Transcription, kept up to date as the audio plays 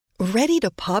Ready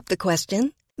to pop the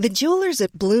question? The jewelers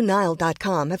at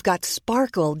BlueNile.com have got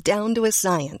sparkle down to a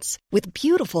science with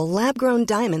beautiful lab-grown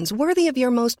diamonds worthy of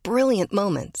your most brilliant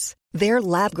moments. Their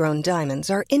lab-grown diamonds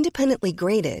are independently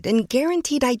graded and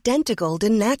guaranteed identical to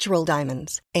natural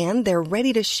diamonds, and they're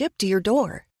ready to ship to your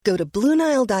door. Go to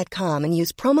BlueNile.com and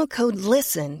use promo code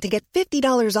LISTEN to get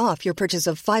 $50 off your purchase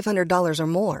of $500 or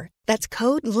more. That's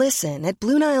code LISTEN at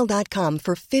BlueNile.com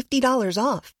for $50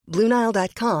 off.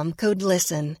 BlueNile.com, code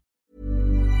LISTEN.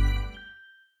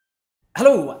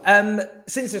 Hello.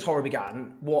 Since this horror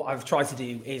began, what I've tried to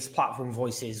do is platform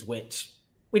voices which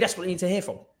we desperately need to hear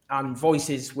from, and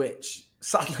voices which,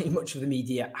 sadly, much of the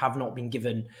media have not been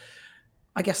given,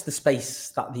 I guess, the space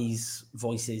that these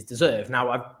voices deserve.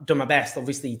 Now, I've done my best,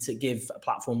 obviously, to give a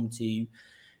platform to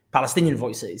Palestinian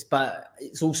voices, but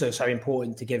it's also so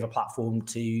important to give a platform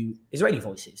to Israeli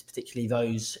voices, particularly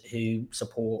those who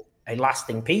support a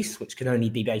lasting peace, which can only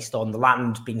be based on the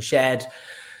land being shared,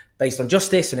 based on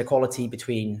justice and equality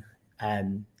between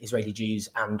Israeli Jews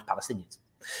and Palestinians.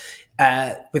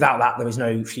 Without that, there is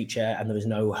no future and there is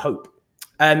no hope.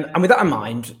 And with that in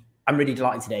mind, I'm really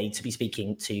delighted today to be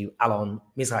speaking to Alon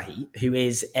Mizrahi, who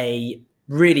is a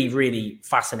really, really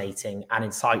fascinating and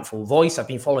insightful voice. I've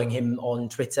been following him on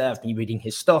Twitter. I've been reading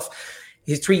his stuff.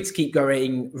 His tweets keep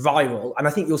going viral, and I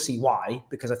think you'll see why,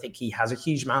 because I think he has a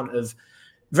huge amount of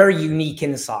very unique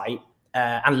insight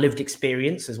and lived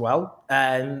experience as well.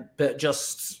 But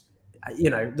just,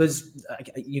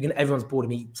 everyone's bored of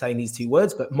me saying these two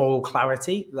words, but moral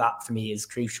clarity, that for me is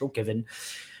crucial given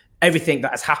everything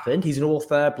that has happened. He's an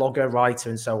author, blogger, writer,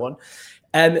 and so on.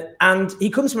 And he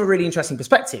comes from a really interesting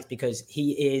perspective because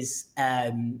he is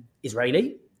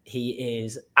Israeli, he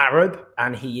is Arab,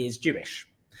 and he is Jewish.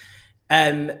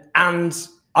 And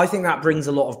I think that brings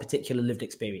a lot of particular lived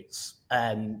experience.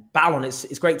 But Alon,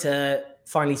 it's great to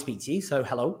finally speak to you. So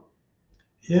hello.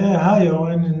 Yeah, hi,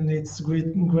 Owen. And it's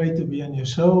great to be on your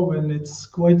show. And it's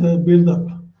quite a build-up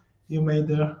you made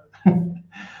there.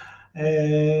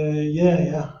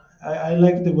 I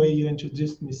like the way you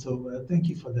introduced me. So thank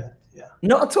you for that. Yeah.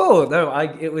 Not at all. No,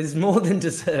 it was more than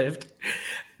deserved.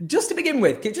 Just to begin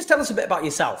with, can you just tell us a bit about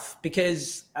yourself?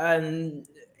 Because in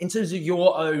terms of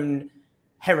your own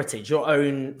heritage, your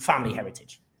own family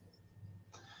heritage.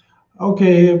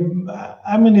 Okay,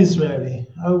 I'm an Israeli.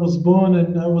 I was born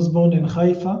in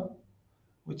Haifa,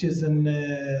 which is an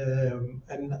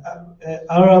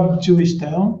Arab Jewish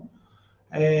town.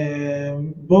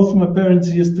 Both my parents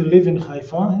used to live in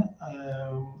Haifa,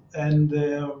 and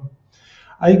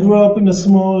I grew up in a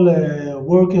small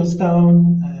workers'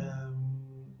 town.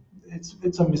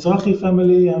 It's a Mizrahi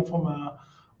family. I'm from a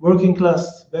working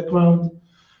class background.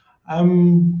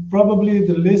 I'm probably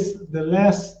the last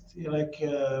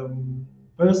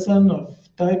person of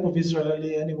type of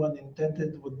Israeli anyone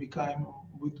intended would become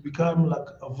like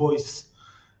a voice,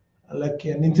 like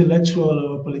an intellectual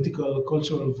or political,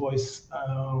 cultural voice.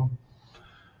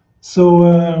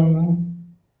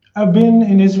 I've been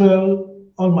in Israel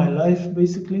all my life,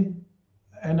 basically,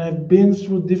 and I've been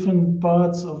through different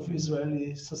parts of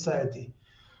Israeli society.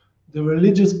 The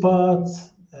religious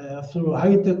parts, through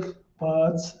high-tech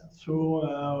parts, through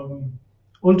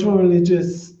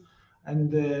ultra-religious,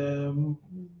 and the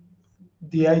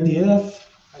IDF.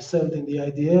 I served in the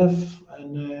IDF,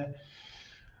 and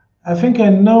I think I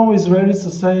know Israeli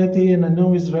society and I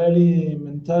know Israeli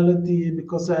mentality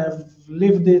because I have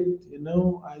lived it.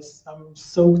 I'm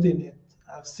soaked in it.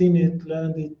 I've seen it,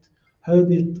 learned it,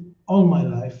 heard it all my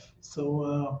life.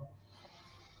 So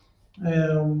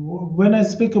when I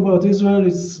speak about Israel,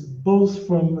 it's both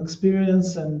from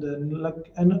experience and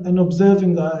an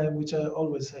observing eye, which I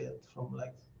always had from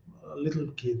like a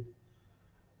little kid.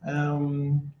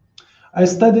 I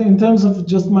studied, in terms of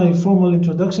just my formal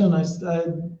introduction, I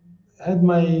had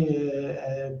my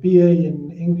BA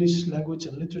in English language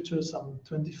and literature some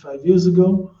 25 years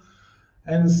ago,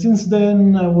 and since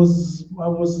then I was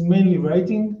mainly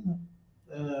writing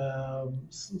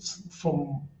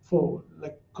for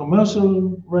like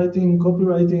commercial writing,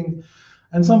 copywriting,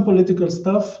 and some political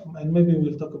stuff, and maybe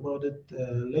we'll talk about it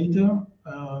later.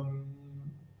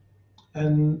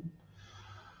 And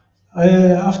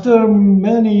after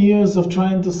many years of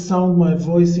trying to sound my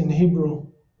voice in Hebrew,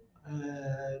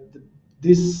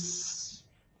 these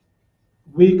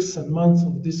weeks and months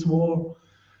of this war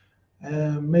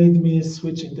made me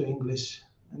switch into English.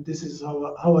 And this is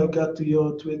how I got to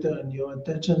your Twitter and your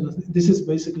attention. This is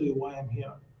basically why I'm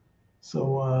here.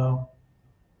 So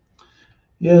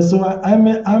so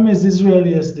I'm as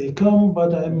Israeli as they come,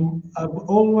 but I've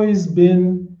always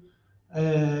been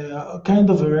kind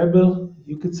of a rebel,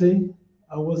 you could say.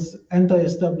 I was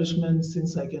anti-establishment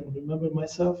since I can remember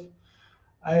myself.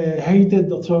 I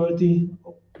hated authority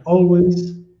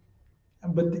always,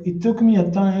 but it took me a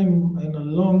time and a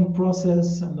long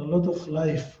process and a lot of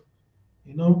life,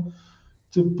 you know,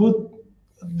 to put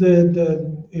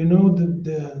the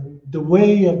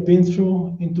way I've been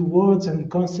through into words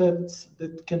and concepts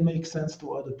that can make sense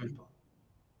to other people.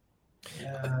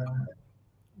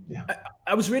 Yeah.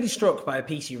 I was really struck by a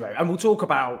piece you wrote, and we'll talk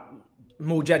about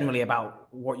more generally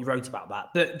about what you wrote about that.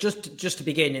 But just to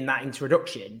begin in that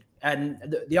introduction,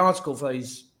 and the article for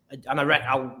those, and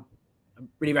I'll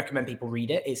really recommend people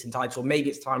read it. It's entitled "Maybe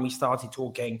It's Time We Started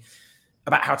Talking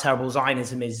About How Terrible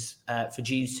Zionism Is for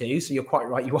Jews Too." So you're quite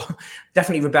right. You are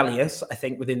definitely rebellious, I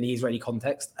think, within the Israeli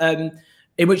context.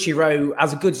 In which you wrote,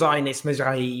 as a good Zionist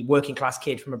Mizrahi working class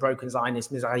kid from a broken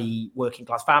Zionist Mizrahi working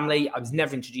class family, I was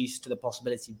never introduced to the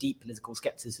possibility of deep political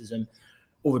skepticism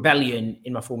or rebellion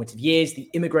in my formative years. The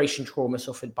immigration trauma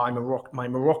suffered by my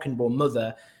Moroccan-born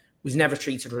mother was never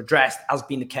treated or addressed, as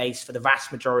been the case for the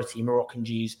vast majority of Moroccan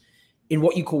Jews in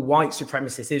what you call white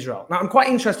supremacist Israel. Now, I'm quite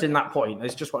interested in that point.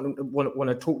 It's just what I want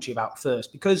to talk to you about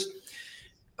first, because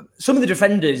some of the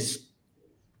defenders,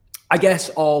 I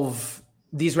guess, of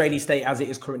the Israeli state as it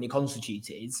is currently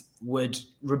constituted would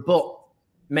rebut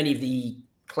many of the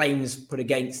claims put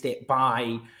against it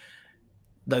by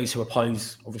those who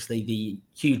oppose, obviously, the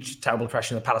huge, terrible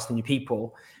oppression of the Palestinian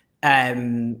people,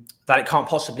 that it can't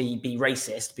possibly be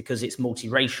racist because it's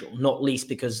multiracial, not least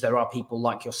because there are people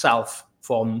like yourself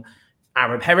from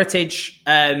Arab heritage.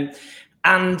 And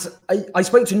I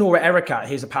spoke to Nora Erica,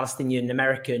 who's a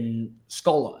Palestinian-American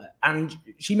scholar, and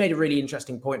she made a really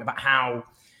interesting point about how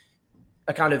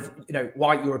a kind of,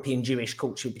 white European Jewish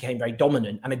culture became very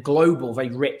dominant, and a global, very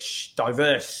rich,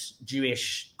 diverse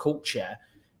Jewish culture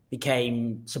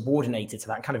became subordinated to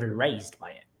that, kind of erased by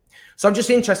it. So I'm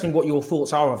just interested in what your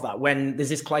thoughts are of that, when there's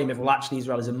this claim of, well, actually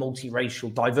Israel is a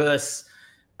multiracial, diverse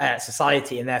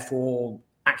society, and therefore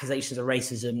accusations of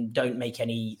racism don't make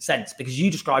any sense, because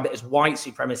you describe it as white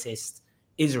supremacist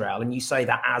Israel, and you say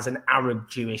that as an Arab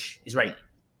Jewish Israeli.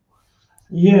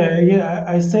 Yeah,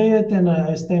 I say it and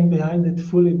I stand behind it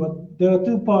fully, but there are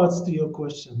two parts to your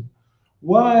question.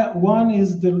 One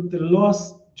is the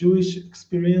lost Jewish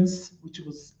experience, which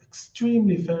was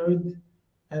extremely varied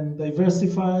and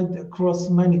diversified across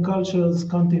many cultures,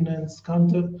 continents,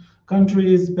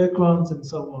 countries, backgrounds, and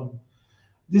so on.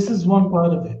 This is one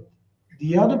part of it.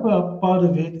 The other part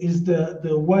of it is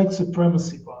the white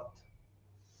supremacy part.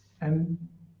 And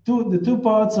the two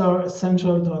parts are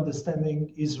essential to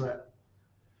understanding Israel.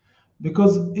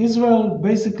 Because Israel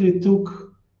basically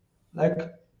took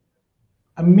like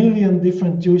a million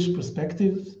different Jewish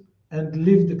perspectives and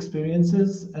lived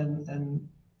experiences and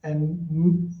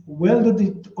welded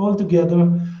it all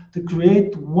together to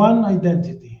create one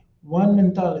identity, one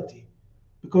mentality.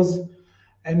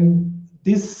 And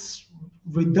this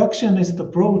reductionist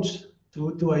approach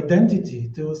to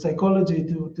identity, to psychology,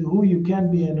 to who you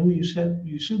can be and who you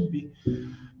should be,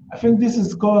 I think this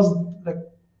has caused like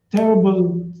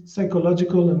terrible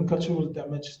psychological and cultural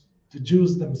damage to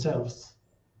Jews themselves.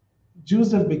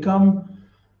 Jews have become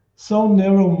so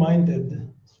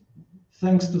narrow-minded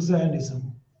thanks to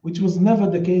Zionism, which was never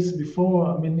the case before.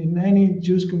 I mean, in any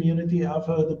Jewish community I've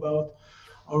heard about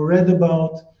or read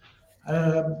about,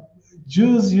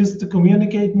 Jews used to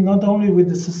communicate not only with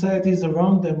the societies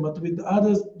around them, but with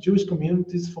other Jewish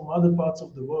communities from other parts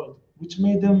of the world, which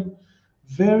made them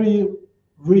very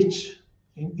rich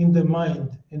in their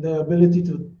mind, in their ability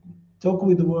to talk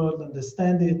with the world,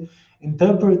 understand it,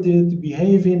 interpret it,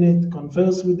 behave in it,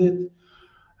 converse with it.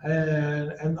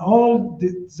 And all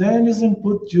the Zionism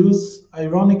put Jews,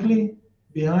 ironically,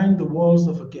 behind the walls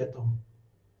of a ghetto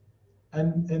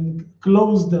and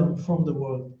closed them from the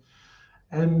world.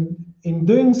 And in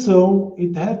doing so,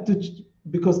 it had to,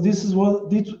 because this was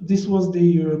the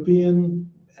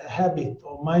European habit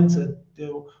or mindset,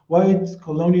 the white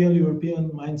colonial European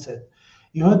mindset.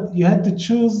 You had to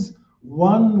choose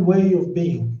one way of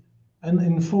being and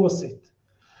enforce it.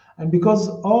 And because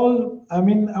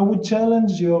I would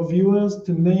challenge your viewers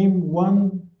to name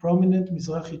one prominent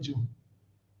Mizrahi Jew.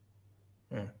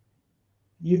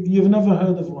 You've never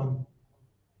heard of one.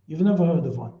 You've never heard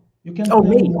of one. You can't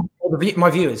name one. Oh, my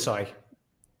viewers, sorry.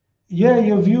 Yeah,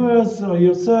 your viewers or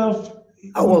yourself.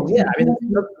 Oh, well, yeah. I mean,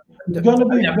 it's going to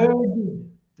be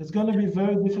it's going to be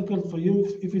very difficult for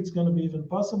you, if it's going to be even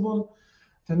possible,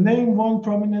 to name one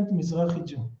prominent Mizrahi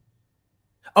Jew.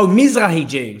 Oh, Mizrahi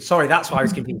Jew. Sorry, that's why I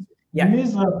was confused. Yeah.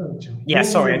 Mizrahi Jew. Yeah,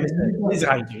 sorry, I missed it.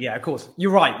 Mizrahi Jew. Yeah, of course.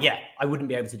 You're right. Yeah, I wouldn't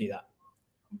be able to do that.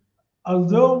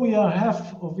 Although we are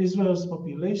half of Israel's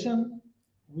population,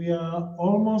 we are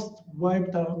almost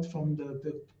wiped out from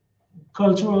the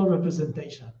cultural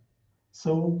representation.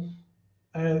 So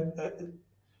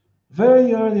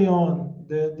very early on,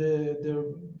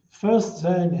 the first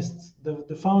Zionists,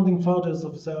 the founding fathers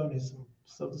of Zionism,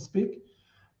 so to speak,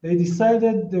 they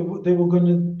decided they were going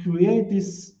to create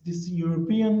this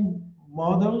European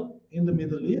model in the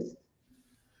Middle East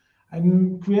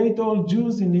and create all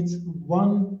Jews in its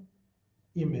one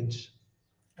image.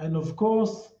 And of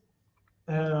course,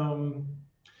 and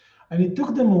it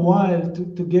took them a while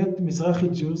to get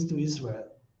Mizrahi Jews to Israel.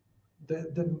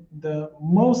 The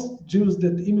most Jews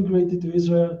that immigrated to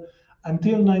Israel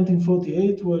until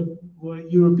 1948 were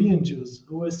European Jews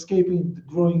who were escaping the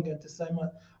growing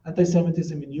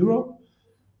anti-Semitism in Europe.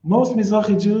 Most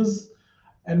Mizrahi Jews,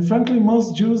 and frankly,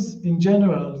 most Jews in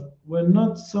general, were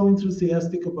not so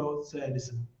enthusiastic about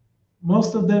Zionism.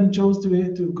 Most of them chose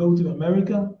to go to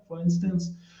America, for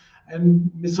instance,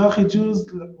 and Mizrahi Jews,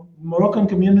 Moroccan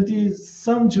communities,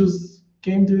 some Jews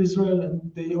came to Israel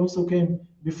and they also came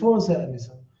before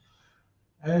Zionism.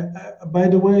 By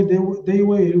the way, they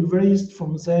were erased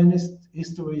from Zionist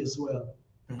history as well.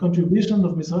 The contribution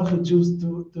of Mizrahi Jews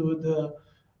to the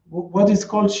what is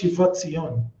called Shivat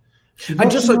Zion.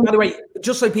 And just so, by the way,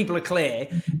 just so people are clear,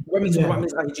 when we talk Yeah. about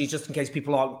Mizrahi Jews, just in case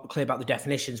people aren't clear about the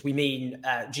definitions, we mean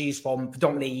Jews from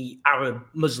predominantly Arab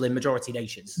Muslim majority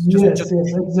nations. Yes,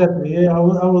 exactly. Yeah, I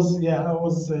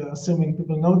was assuming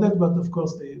people know that, but of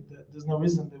course, there's no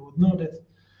reason they would know that.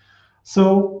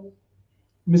 So,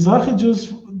 Mizrahi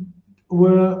Jews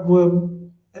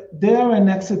they are an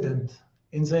accident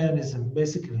in Zionism,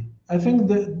 basically. I think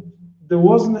that there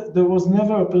was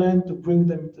never a plan to bring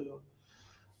them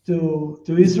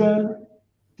to Israel,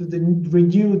 to the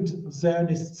renewed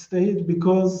Zionist state,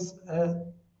 because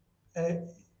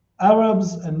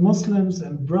Arabs and Muslims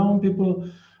and brown people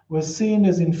were seen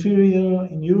as inferior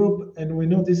in Europe, and we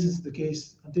know this is the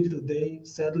case until today,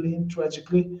 sadly,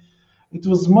 tragically. It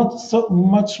was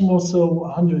much more so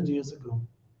 100 years ago.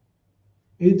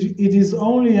 It is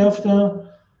only after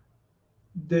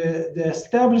the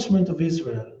establishment of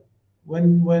Israel,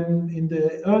 when in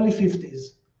the early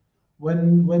 50s,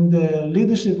 when the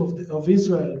leadership of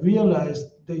Israel realized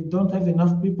they don't have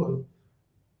enough people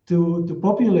to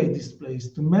populate this place,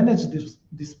 to manage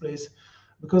this place,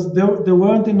 because there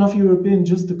weren't enough European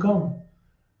Jews to come.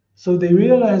 So they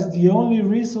realized the only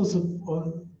resource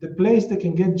or the place they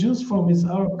can get Jews from is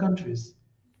Arab countries.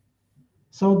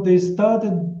 So they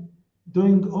started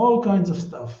doing all kinds of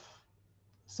stuff,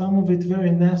 some of it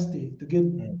very nasty, to get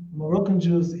Moroccan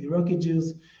Jews, Iraqi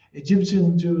Jews,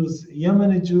 Egyptian Jews,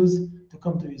 Yemeni Jews to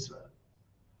come to Israel.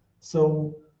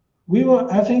 So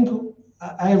I think,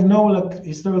 I have no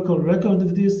historical record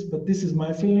of this, but this is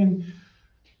my feeling.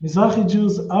 Mizrahi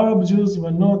Jews, Arab Jews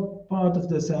were not part of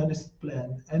the Zionist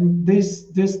plan, and they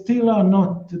still are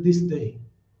not to this day.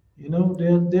 You know,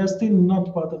 they are still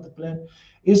not part of the plan.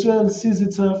 Israel sees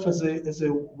itself as a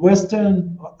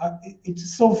Western.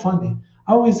 It's so funny.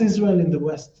 How is Israel in the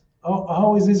West?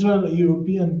 How is Israel a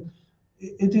European?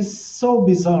 It is so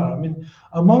bizarre. I mean,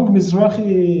 among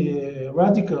Mizrahi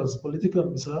radicals, political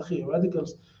Mizrahi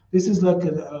radicals, this is like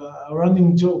a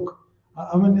running joke.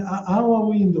 I mean, how are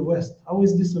we in the West? How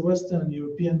is this a Western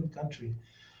European country?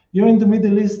 You're in the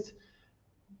Middle East.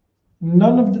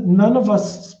 None of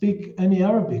us speak any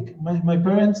Arabic. My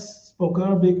parents spoke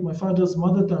Arabic. My father's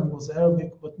mother tongue was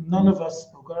Arabic, but none of us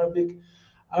spoke Arabic.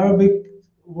 Arabic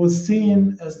was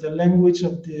seen as the language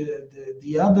of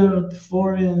the other, the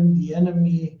foreign, the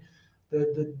enemy,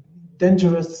 the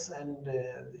dangerous and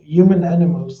human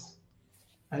animals.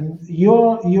 And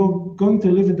you're going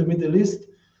to live in the Middle East,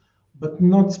 but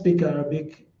not speak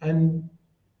Arabic, and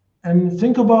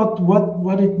think about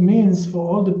what it means for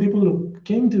all the people who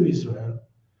came to Israel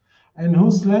and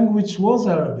whose language was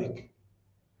Arabic.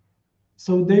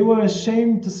 So they were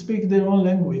ashamed to speak their own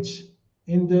language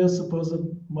in their supposed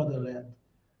motherland.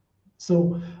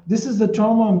 So this is the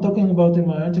trauma I'm talking about in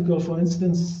my article, for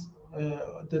instance,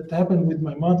 that happened with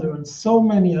my mother and so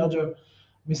many other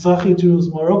Mizrahi Jews,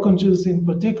 Moroccan Jews in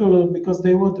particular, because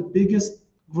they were the biggest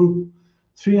group.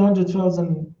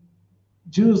 300,000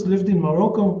 Jews lived in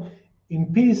Morocco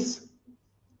in peace.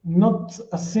 Not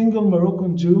a single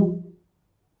Moroccan Jew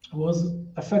was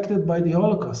affected by the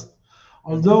Holocaust,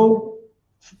 although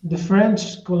the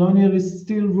French colonialists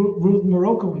still ruled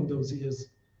Morocco in those years.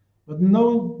 But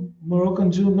no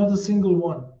Moroccan Jew, not a single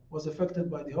one, was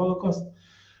affected by the Holocaust.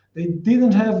 They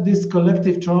didn't have this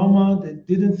collective trauma. They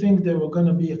didn't think they were going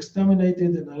to be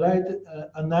exterminated and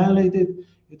annihilated.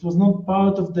 It was not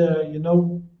part of their,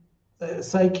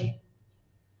 psyche.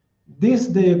 This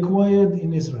they acquired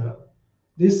in Israel.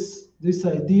 This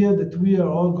idea that we are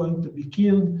all going to be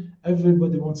killed.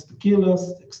 Everybody wants to kill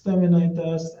us, exterminate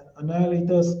us, and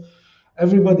annihilate us.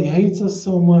 Everybody hates us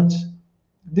so much.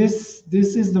 this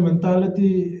is the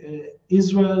mentality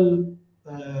Israel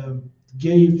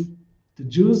gave to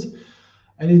Jews,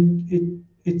 and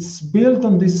it's built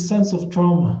on this sense of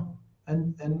trauma,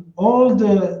 and all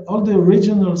the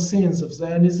original sins of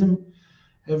Zionism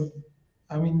have,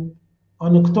 I mean,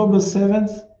 on October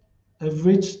 7th, have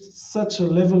reached such a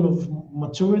level of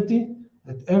maturity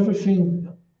that everything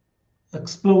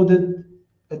exploded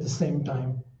at the same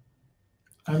time.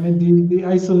 I mean, the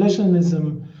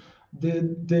isolationism,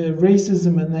 the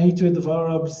racism and hatred of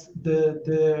Arabs,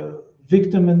 the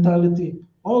victim mentality,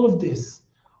 all of this,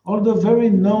 all the very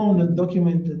known and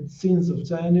documented sins of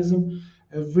Zionism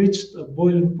have reached a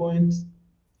boiling point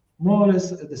more or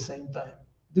less at the same time.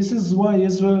 This is why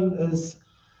Israel has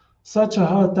such a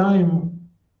hard time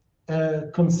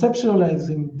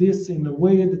conceptualizing this in a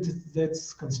way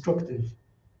that's constructive.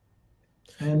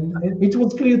 And it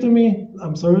was clear to me,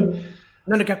 I'm sorry.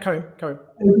 No, carry on.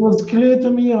 It was clear to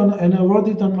me, and I wrote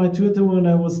it on my Twitter when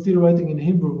I was still writing in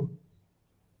Hebrew.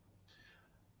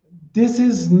 This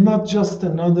is not just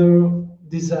another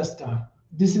disaster.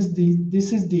 This is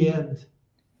the end.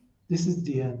 This is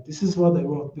the end. This is what I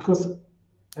wrote, because,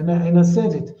 and I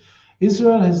said it,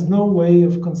 Israel has no way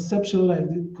of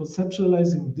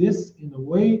conceptualizing this in a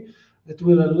way that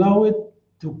will allow it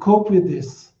to cope with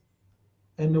this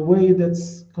in a way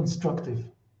that's constructive.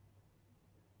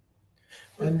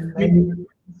 And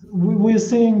we're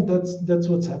seeing that's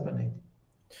what's happening.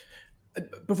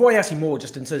 Before I ask you more,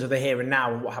 just in terms of the here and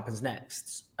now and what happens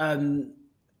next, I'm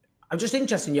just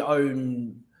interested in your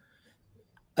own,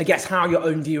 I guess, how your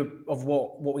own view of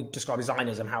what we describe as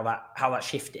Zionism, how that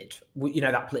shifted, you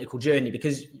know, that political journey,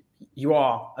 because you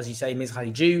are, as you say,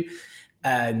 Mizrahi Jew.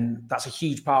 That's a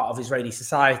huge part of Israeli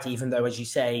society, even though, as you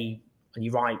say, and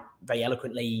you write very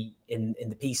eloquently in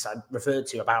the piece I referred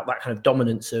to about that kind of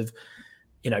dominance of,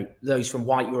 you know, those from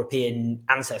white European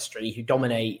ancestry who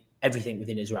dominate everything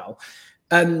within Israel.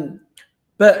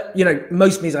 But, you know,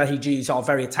 most Mizrahi Jews are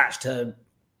very attached to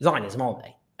Zionism, aren't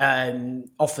they?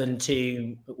 Often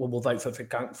will vote for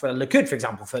Likud, for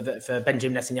example, for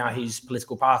Benjamin Netanyahu's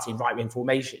political party and right-wing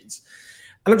formations.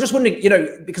 And I'm just wondering, you know,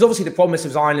 because obviously the promise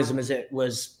of Zionism as it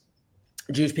was,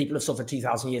 Jewish people have suffered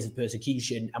 2,000 years of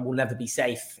persecution and will never be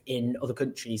safe in other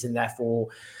countries, and therefore,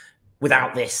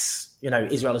 without this, you know,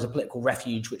 Israel is a political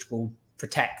refuge which will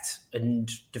protect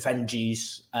and defend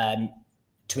Jews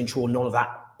to ensure none of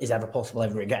that is ever possible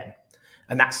ever again.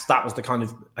 And that was the kind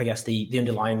of, I guess, the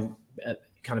underlying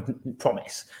kind of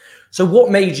promise. So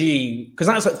what made you, because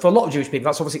that's, for a lot of Jewish people,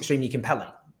 that's obviously extremely compelling,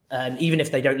 even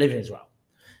if they don't live in Israel.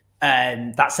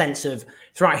 That sense of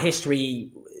throughout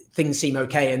history, things seem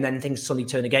okay, and then things suddenly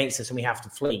turn against us and we have to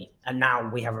flee. And now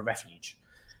we have a refuge.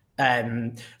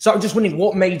 So I'm just wondering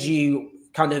what made you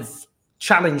kind of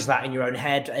challenge that in your own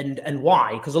head, and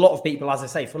why? Because a lot of people, as I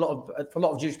say, for a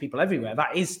lot of Jewish people everywhere,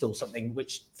 that is still something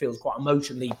which feels quite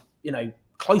emotionally, you know,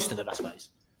 close to them, I suppose.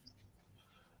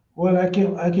 Well, I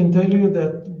can tell you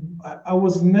that I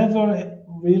was never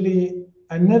really,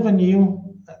 I never knew.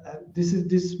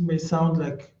 This may sound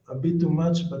like a bit too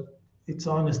much, but it's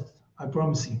honest. I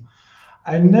promise you,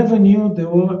 I never knew there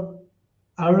were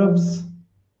Arabs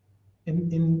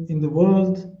in the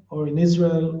world, or in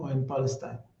Israel, or in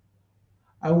Palestine.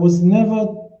 I was never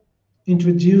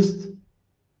introduced,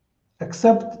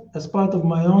 except as part of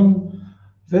my own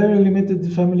very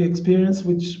limited family experience,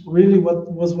 which really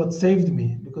was what saved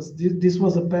me, because this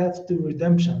was a path to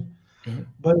redemption. Mm-hmm.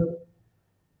 But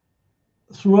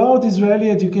throughout Israeli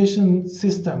education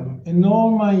system, in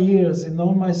all my years, in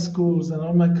all my schools and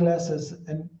all my classes,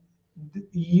 and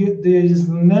there is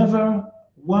never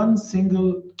one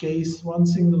single case, one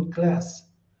single class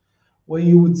where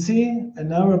you would see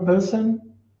an Arab person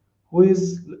who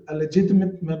is a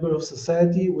legitimate member of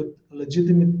society with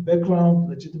legitimate background,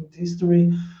 legitimate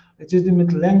history,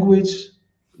 legitimate language,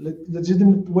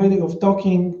 legitimate way of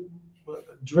talking,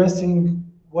 dressing,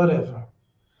 whatever.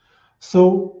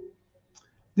 So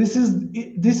this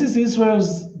is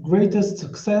Israel's greatest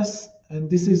success, and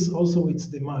this is also its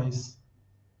demise,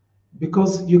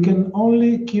 because you can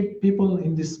only keep people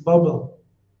in this bubble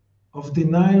of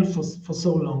denial for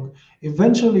so long.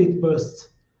 Eventually it bursts.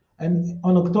 And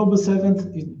on October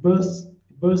 7th, it burst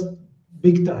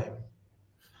big time.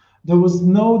 There was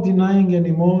no denying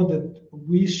anymore that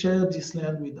we share this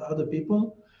land with other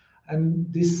people.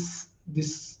 And this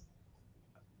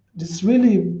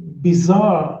really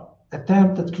bizarre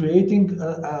attempt at creating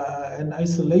an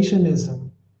isolationism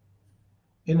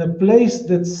in a place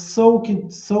that's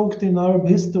soaked in Arab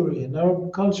history and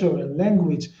Arab culture and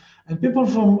language and people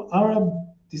from Arab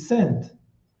descent.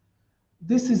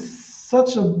 This is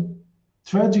such a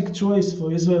tragic choice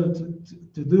for Israel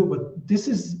to do, but this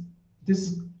this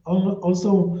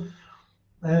also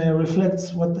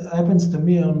reflects what happens to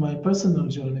me on my personal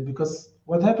journey, because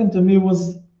what happened to me was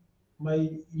my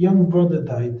young brother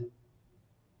died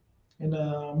in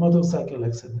a motorcycle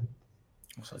accident.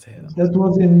 I'm sorry to hear that. That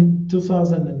was in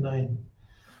 2009.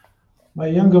 My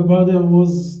younger brother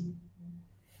was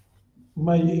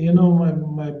my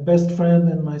best friend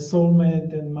and my soulmate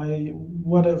and my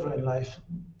whatever in life.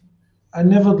 I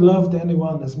never loved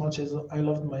anyone as much as I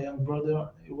loved my young brother.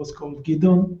 It was called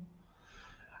Gidon,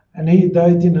 and he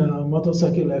died in a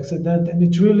motorcycle accident, and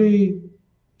it really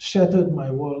shattered my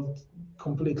world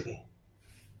completely.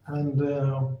 And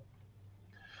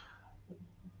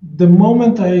the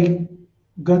moment I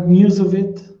got news of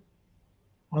it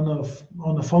on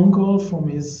a phone call from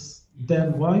his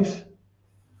then wife,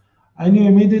 I knew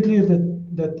immediately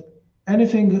that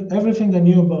everything I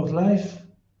knew about life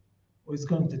was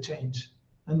going to change,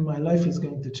 and my life is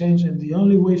going to change. And the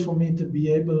only way for me to be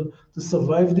able to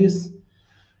survive this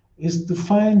is to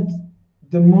find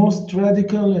the most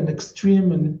radical and extreme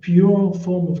and pure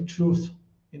form of truth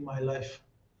in my life.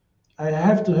 I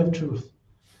have to have truth.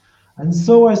 And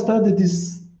so I started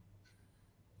this,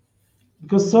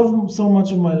 because so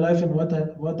much of my life and what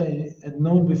I had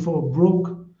known before broke.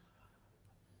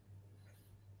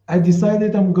 I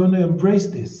decided I'm going to embrace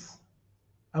this.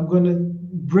 I'm going to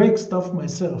break stuff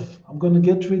myself. I'm going to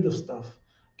get rid of stuff,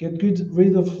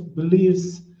 rid of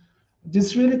beliefs.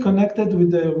 This really connected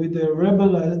with the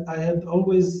rebel I had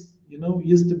always,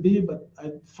 used to be, but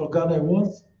I forgot I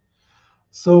was.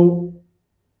 So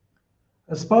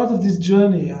as part of this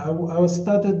journey, I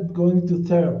started going to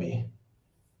therapy.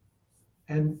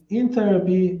 And in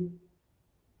therapy,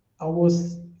 I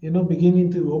was,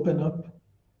 beginning to open up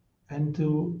and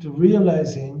to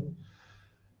realizing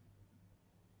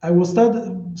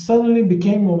suddenly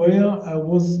became aware I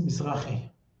was Mizrahi.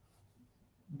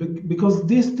 Because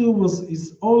this too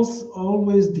is also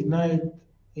always denied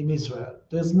in Israel.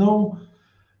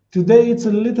 Today it's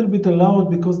a little bit allowed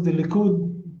because the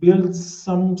Likud builds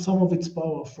some of its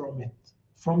power from it,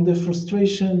 from the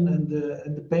frustration and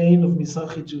the pain of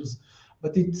Mizrahi Jews.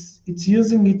 But it's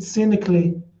using it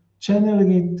cynically,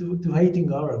 channeling it to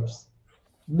hating Arabs,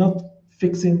 not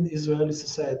fixing Israeli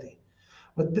society.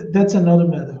 But that's another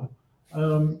matter.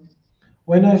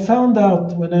 When I found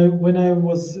out, when I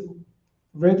was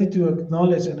ready to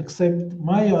acknowledge and accept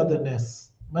my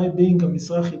otherness, my being a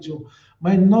Mizrahi Jew,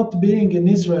 my not being an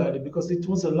Israeli, because it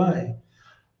was a lie.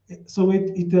 So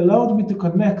it allowed me to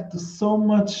connect to so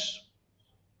much,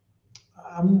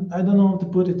 I don't know how to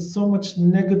put it, so much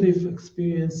negative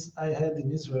experience I had in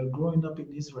Israel, growing up in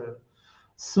Israel.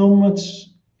 So much,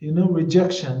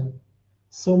 rejection,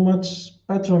 so much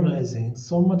patronizing,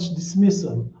 so much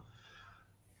dismissal.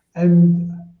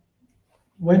 And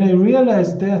when I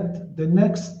realized that, the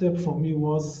next step for me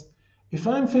was, if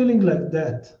I'm feeling like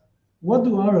that, what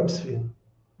do Arabs feel?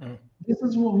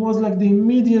 Was like the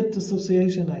immediate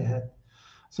association I had.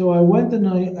 So I went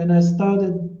and I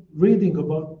started reading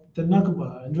about the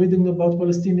Nakba and reading about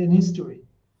Palestinian history.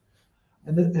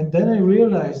 And then I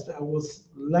realized I was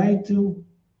lied to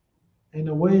in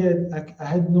a way I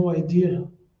had no idea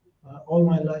all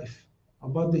my life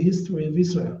about the history of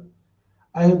Israel.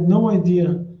 I had no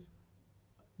idea.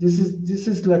 This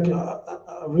is like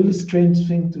a really strange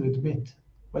thing to admit,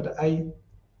 but I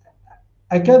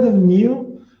kind of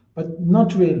knew, but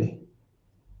not really.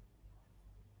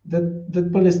 That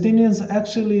Palestinians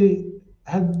actually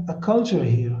had a culture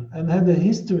here and had a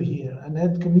history here and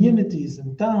had communities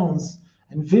and towns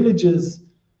and villages,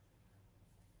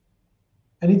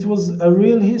 and it was a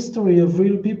real history of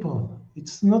real people.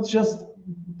 It's not just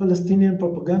Palestinian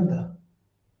propaganda.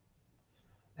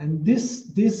 And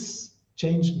this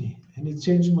changed me, and it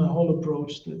changed my whole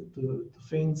approach to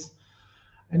things.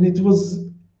 And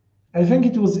I think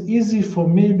it was easy for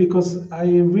me because I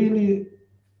really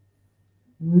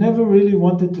never really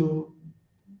wanted to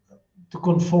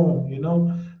conform,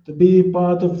 to be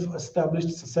part of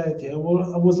established society. I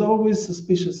was always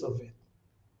suspicious of it.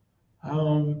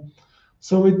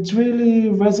 So it really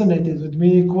resonated with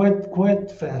me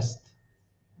quite fast.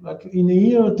 Like in a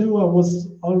year or two, I was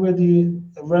already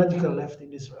a radical left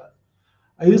in Israel.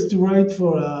 I used to write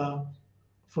for a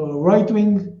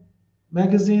right-wing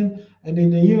magazine, and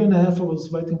in a year and a half, I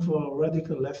was writing for a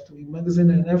radical left-wing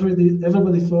magazine, and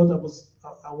everybody thought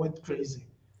I went crazy.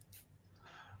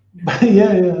 But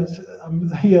yeah,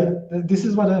 this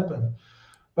is what happened.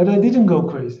 But I didn't go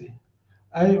crazy.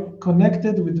 I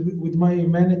connected with my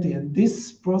humanity, and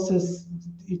this process,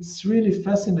 it's really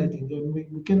fascinating. And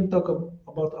we can talk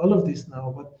about all of this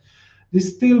now, but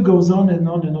this still goes on and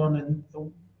on and on. And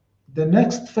the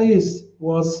next phase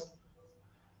was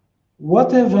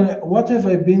what have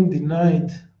I been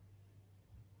denied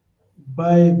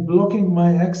by blocking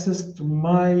my access to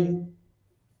my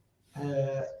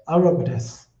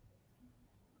Arabness?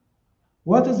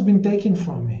 What has been taken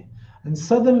from me? And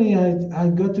suddenly I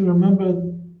got to remember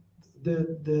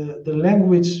the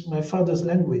language, my father's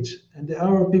language, and the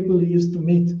Arab people he used to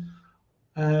meet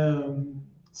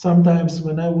sometimes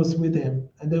when I was with him,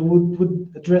 and they would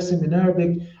address him in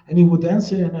Arabic, and he would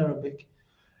answer in Arabic,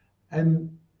 and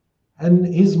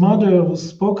his mother who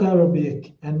spoke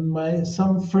Arabic, and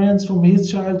some friends from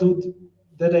his childhood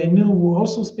that I knew who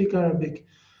also speak Arabic,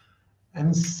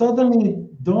 and suddenly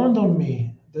it dawned on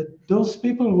me that those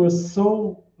people were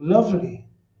so lovely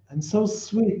and so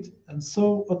sweet and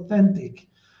so authentic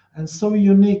and so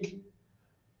unique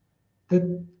that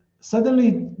suddenly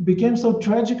it became so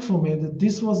tragic for me that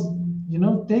this was,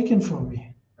 taken from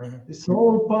me. Mhm. It's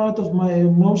all part of my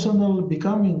emotional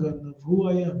becoming and of who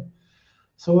I am.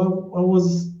 So I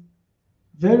was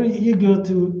very eager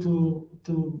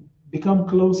to become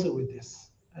closer with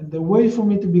this. And the way for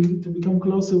me to become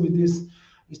closer with this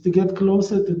is to get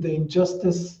closer to the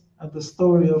injustice and the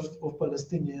story of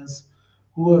Palestinians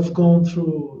who have gone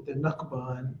through the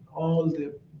Nakba and all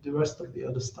the rest of the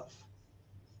other stuff.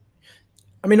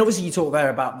 I mean, obviously, you talk there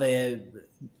about the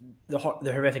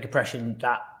horrific oppression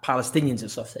that Palestinians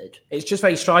have suffered. It's just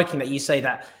very striking that you say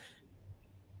that.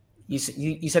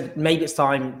 You said maybe it's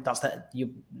time. That's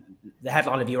the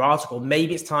headline of your article.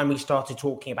 Maybe it's time we started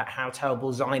talking about how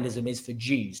terrible Zionism is for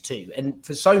Jews too, and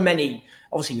for so many,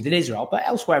 obviously within Israel, but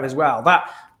elsewhere as well.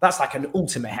 That's like an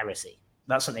ultimate heresy.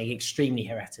 That's something extremely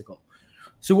heretical.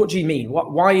 So, what do you mean?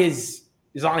 Why is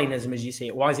Zionism, as you see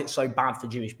it, why is it so bad for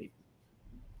Jewish people?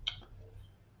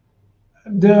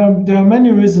 There are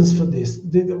many reasons for this.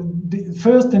 The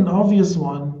first and obvious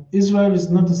one: Israel is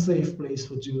not a safe place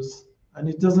for Jews, and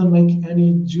it doesn't make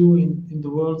any Jew in the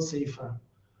world safer.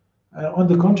 On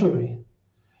the contrary,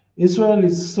 Israel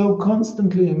is so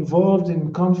constantly involved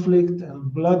in conflict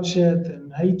and bloodshed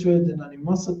and hatred and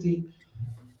animosity.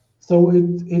 So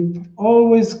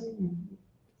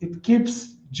it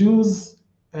keeps Jews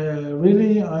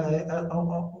really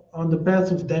on the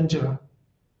path of danger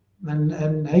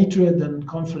and hatred and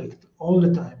conflict all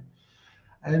the time.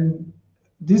 And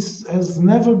this has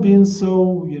never been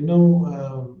so,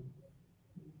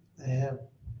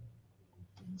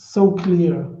 so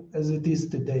clear as it is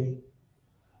today.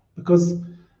 Because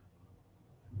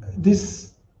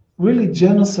this really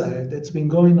genocide that's been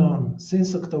going on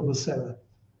since October 7th,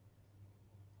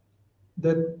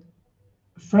 that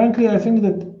frankly, I think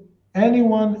that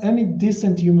any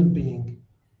decent human being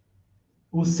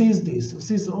who sees this, who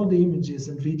sees all the images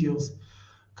and videos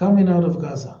coming out of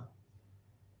Gaza,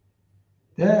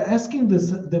 they're asking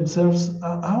themselves,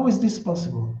 how is this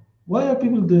possible? Why are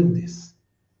people doing this?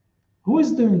 Who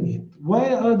is doing it?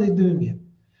 Why are they doing it?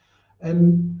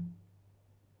 And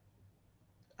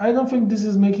I don't think this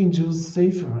is making Jews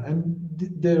safer. And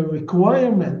the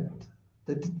requirement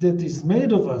that is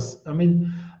made of us, I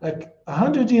mean, like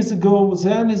 100 years ago,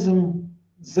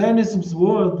 Zionism's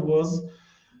word was,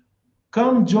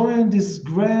 come join this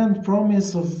grand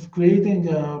promise of creating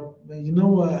a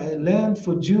land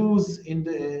for Jews in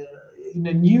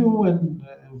a new and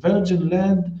virgin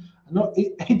land. No,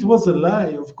 it was a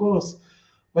lie, of course,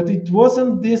 but it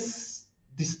wasn't this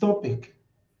dystopic.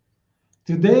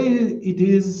 Today it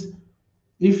is,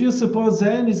 if you support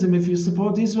Zionism, if you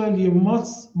support Israel, you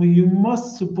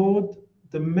must support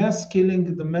the mass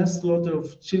killing, the mass slaughter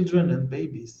of children and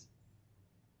babies.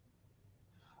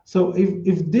 So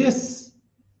if this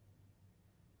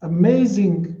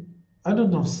amazing, I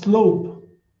don't know, slope,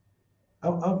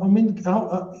 I mean,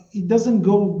 it doesn't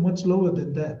go much lower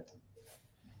than that.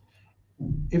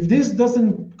 If this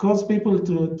doesn't cause people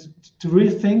to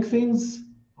rethink things,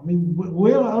 I mean,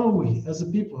 where are we as a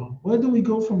people? Where do we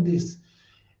go from this?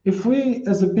 If we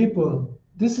as a people,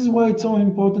 this is why it's so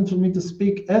important for me to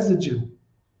speak as a Jew.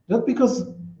 Not because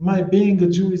my being a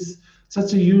Jew is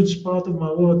such a huge part of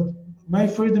my world. My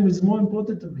freedom is more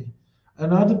important to me.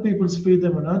 And other people's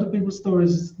freedom and other people's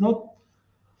stories is not.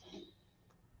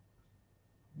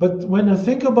 But when I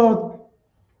think about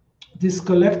this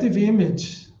collective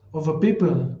image of a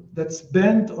people that's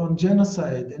bent on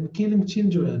genocide and killing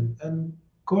children and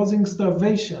causing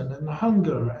starvation and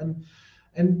hunger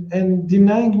and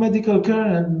denying medical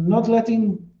care and not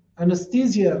letting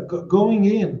anesthesia going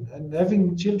in and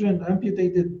having children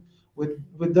amputated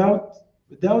without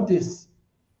this,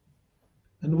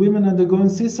 and women undergoing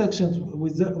C-sections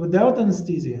without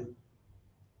anesthesia.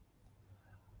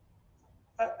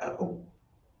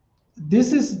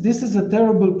 This is a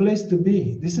terrible place to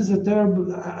be. This is a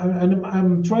terrible.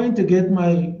 I'm trying to get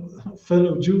my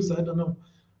fellow Jews, I don't know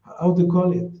how to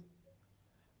call it.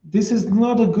 This is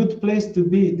not a good place to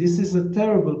be. This is a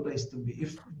terrible place to be.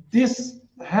 If this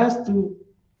has to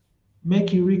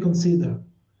make you reconsider.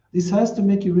 This has to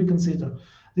make you reconsider.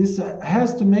 This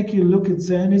has to make you look at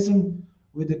Zionism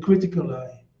with a critical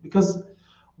eye. Because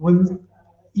when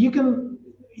you can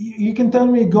tell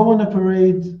me, go on a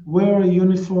parade, wear a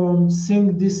uniform,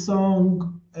 sing this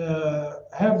song,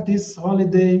 have this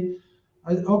holiday.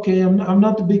 Okay, I'm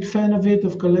not a big fan of it,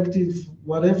 of collective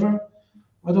whatever,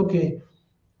 but okay.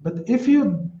 But if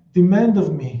you demand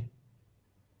of me,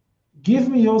 give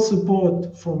me your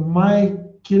support for my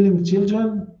killing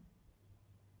children,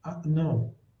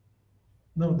 no,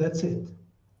 that's it.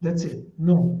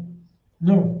 No.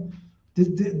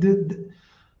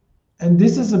 And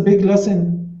this is a big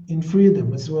lesson in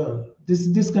freedom as well.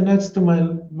 This connects to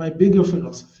my bigger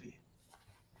philosophy.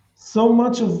 So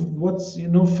much of what's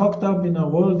fucked up in our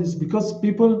world is because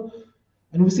people,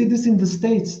 and we see this in the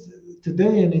States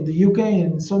today and in the UK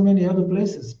and in so many other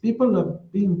places, people are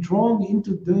being drawn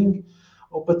into doing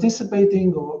or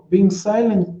participating or being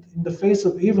silent in the face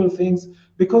of evil things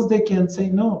because they can't say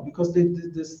no, because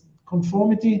this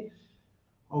conformity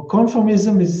or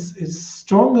conformism is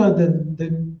stronger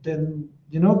than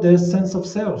their sense of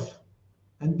self.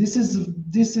 And this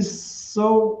is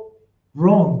so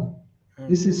wrong.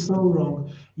 This is so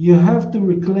wrong. You have to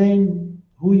reclaim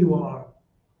who you are.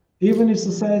 Even if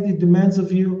society demands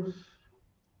of you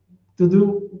to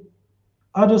do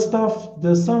other stuff,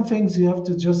 there's some things you have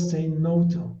to just say no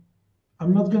to.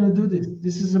 I'm not going to do this.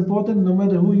 This is important no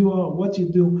matter who you are, what you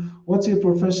do, what's your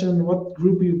profession, what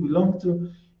group you belong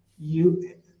to.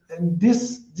 And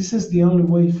this is the only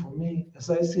way for me, as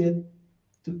I see it,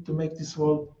 to make this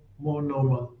world more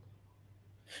normal.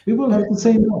 People have to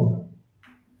say no.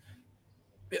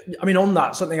 I mean, on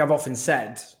that, something I've often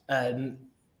said,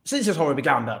 since this horror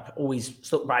began, but always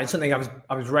stuck by, and something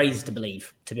I was raised to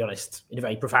believe, to be honest, in a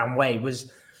very profound way,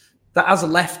 was that as a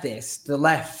leftist, the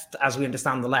left, as we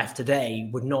understand the left today,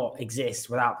 would not exist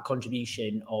without the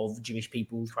contribution of Jewish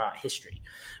people throughout history,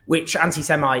 which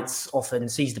anti-Semites often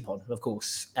seized upon, of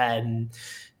course,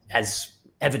 as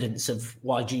evidence of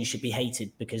why Jews should be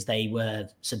hated because they were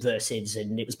subversives,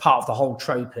 and it was part of the whole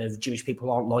trope of Jewish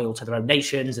people aren't loyal to their own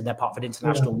nations and they're part of an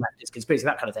international leftist conspiracy,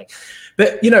 that kind of thing.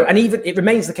 But and even it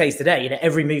remains the case today.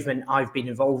 Every movement I've been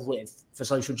involved with for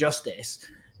social justice,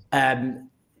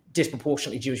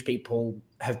 disproportionately Jewish people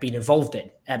have been involved in.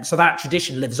 So that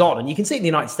tradition lives on, and you can see it in the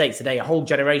United States today. A whole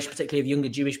generation, particularly of younger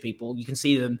Jewish people, you can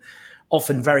see them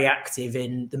often very active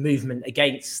in the movement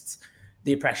against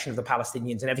the oppression of the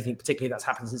Palestinians and everything, particularly that's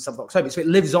happened since 7th October. So it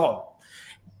lives on.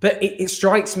 But it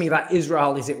strikes me that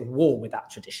Israel is at war with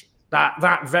that tradition, that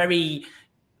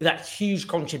huge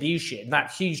contribution,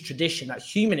 that huge tradition, that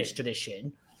humanist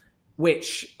tradition,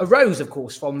 which arose, of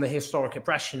course, from the historic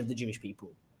oppression of the Jewish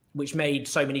people, which made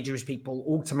so many Jewish people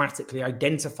automatically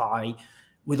identify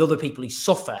with other people who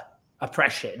suffer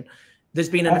oppression. There's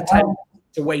been an attempt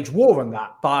to wage war on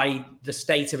that by the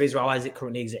state of Israel as it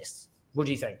currently exists. What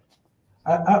do you think?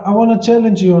 I want to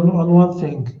challenge you on one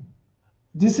thing.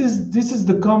 This is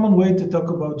the common way to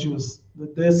talk about Jews,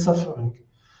 that they're suffering.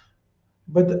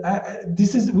 But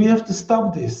we have to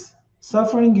stop this.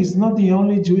 Suffering is not the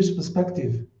only Jewish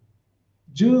perspective.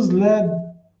 Jews led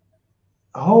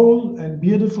whole and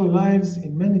beautiful lives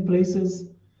in many places.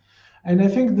 And I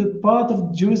think that part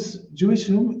of Jewish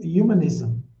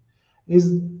humanism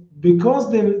is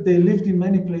because they lived in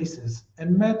many places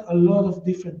and met a lot of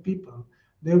different people,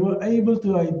 they were able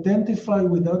to identify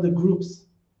with other groups.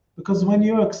 Because when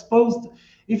you're exposed,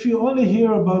 if you only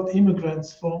hear about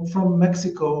immigrants from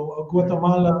Mexico or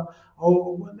Guatemala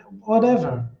or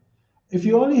whatever, if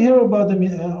you only hear about them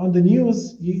on the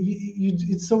news,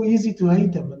 it's so easy to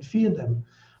hate them and fear them.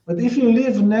 But if you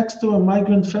live next to a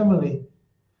migrant family,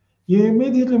 you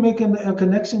immediately make a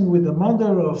connection with a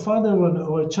mother or a father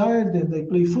or a child, and they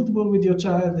play football with your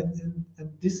child.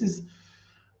 And this is...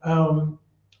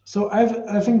 So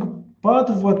I think part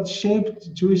of what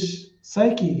shaped Jewish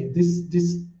psyche,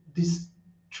 this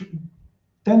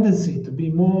tendency to be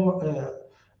more,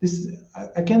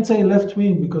 I can't say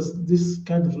left-wing because this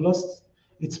kind of lost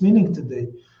its meaning today,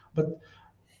 but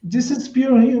this is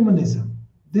pure humanism.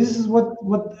 This is what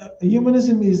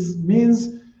humanism means.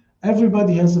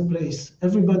 Everybody has a place.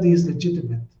 Everybody is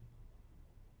legitimate.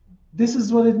 This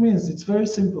is what it means. It's very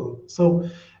simple. So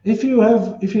if you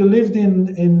lived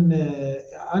in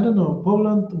I don't know,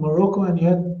 Poland, Morocco, and you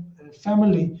had a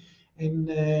family in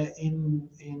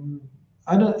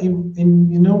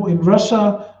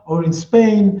Russia or in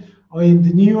Spain or in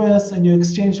the US, and you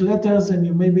exchanged letters, and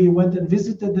you maybe went and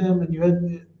visited them, and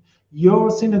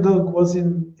Your synagogue was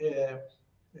in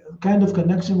kind of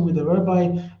connection with a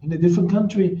rabbi in a different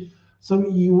country. So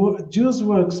Jews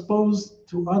were exposed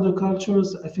to other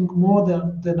cultures, I think, more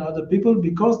than other people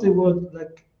because they were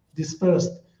like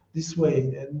dispersed this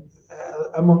way and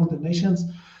among the nations.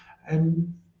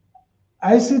 And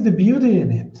I see the beauty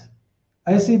in it.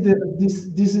 I see that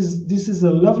this is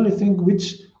a lovely thing,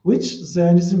 which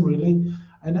Zionism really,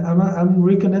 and I'm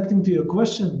reconnecting to your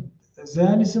question.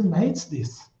 Zionism hates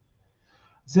this.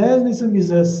 Zionism is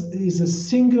a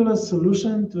singular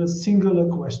solution to a singular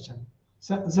question.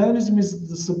 Zionism is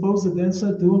the supposed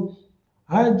answer to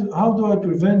how do I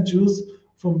prevent Jews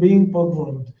from being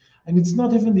pogromed? And it's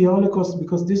not even the Holocaust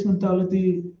because this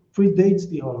mentality predates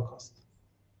the Holocaust.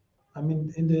 I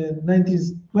mean, in the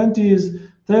 1920s,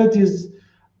 20s, 30s,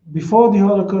 before the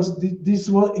Holocaust,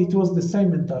 it was the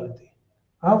same mentality.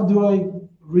 How do I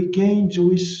regain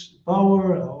Jewish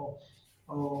power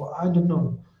or I don't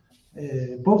know,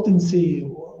 potency,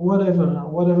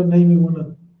 whatever name you want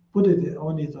to put it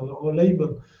on it or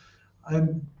label.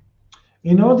 And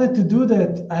in order to do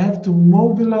that, I have to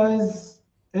mobilize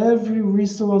every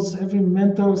resource, every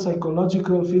mental,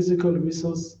 psychological, physical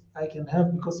resource I can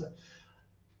have, because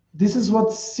this is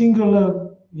what singular,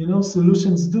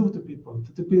 solutions do to people,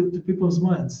 to people's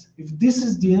minds. If this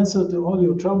is the answer to all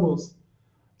your troubles,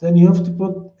 then you have to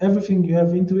put everything you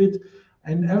have into it,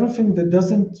 and everything that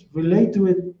doesn't relate to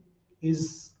it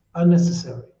is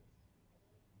unnecessary.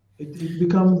 It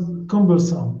becomes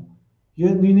cumbersome.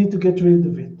 You need to get rid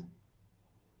of it.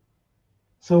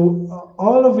 So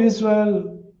all of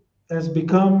Israel has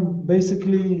become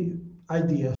basically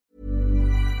IDF.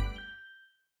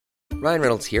 Ryan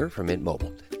Reynolds here from Mint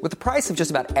Mobile. With the price of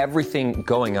just about everything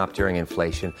going up during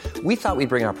inflation, we thought we'd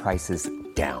bring our prices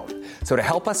down. So to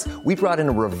help us, we brought in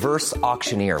a reverse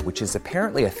auctioneer, which is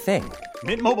apparently a thing.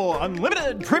 Mint Mobile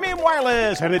Unlimited Premium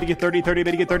Wireless. How to get 30, 30,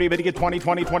 bit to get 30, bit to get 20,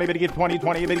 20, 20, bit to get 20,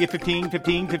 20, bit to get 15,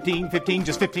 15, 15, 15,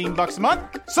 just $15 a month?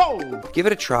 Sold! Give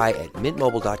it a try at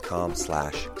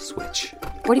mintmobile.com/switch.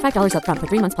 $45 up front for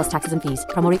 3 months plus taxes and fees.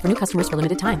 Promo rate for new customers for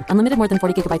limited time. Unlimited more than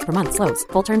 40 gigabytes per month. Slows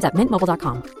full terms at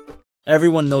mintmobile.com.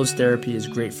 Everyone knows therapy is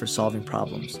great for solving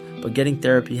problems, but getting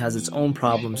therapy has its own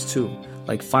problems too,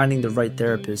 like finding the right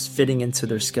therapist, fitting into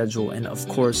their schedule, and of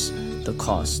course, the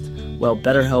cost. Well,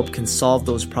 BetterHelp can solve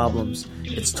those problems.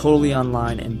 It's totally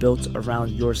online and built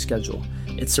around your schedule.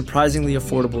 It's surprisingly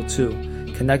affordable too.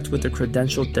 Connect with a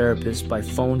credentialed therapist by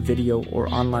phone, video, or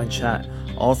online chat,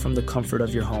 all from the comfort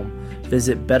of your home.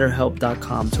 Visit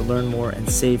BetterHelp.com to learn more and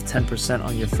save 10%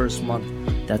 on your first month.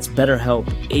 That's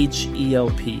BetterHelp,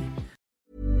 H-E-L-P.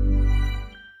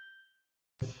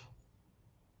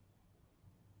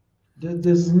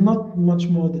 There's not much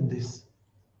more than this.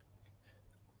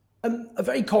 A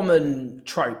very common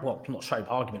trope, well, not trope,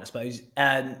 argument, I suppose,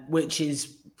 which is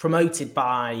promoted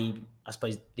by, I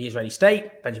suppose, the Israeli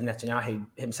state. Benjamin Netanyahu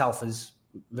himself has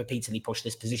repeatedly pushed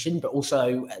this position, but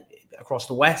also across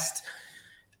the West,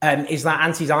 is that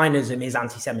anti-Zionism is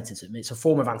anti-Semitism. It's a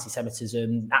form of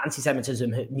anti-Semitism.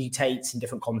 Anti-Semitism mutates in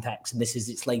different contexts, and this is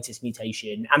its latest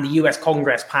mutation. And the US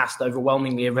Congress passed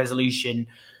overwhelmingly a resolution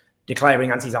declaring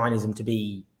anti-Zionism to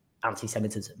be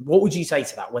anti-Semitism. What would you say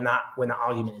to that when that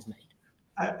argument is made?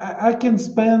 I can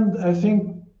spend, I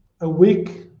think, a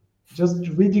week just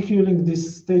ridiculing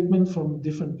this statement from a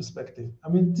different perspective. I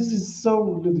mean, this is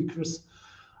so ludicrous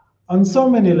on so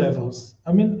many levels.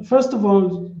 I mean, first of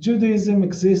all, Judaism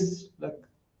exists like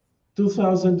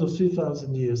 2,000 or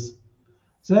 3,000 years.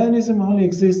 Zionism only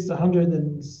exists 100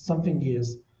 and something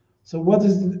years. So what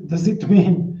does it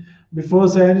mean? Before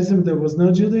Zionism, there was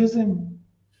no Judaism?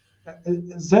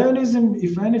 Zionism,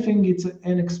 if anything, it's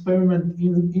an experiment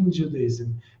in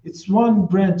Judaism. It's one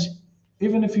branch,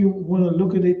 even if you want to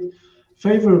look at it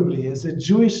favorably as a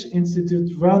Jewish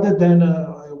institute rather than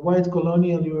a white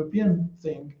colonial European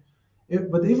thing.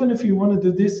 But even if you want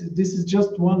to do this, this is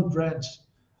just one branch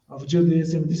of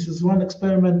Judaism. This is one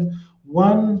experiment,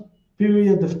 one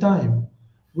period of time.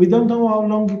 We don't know how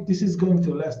long this is going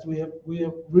to last. We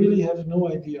really have no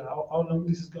idea how long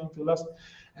this is going to last.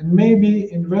 And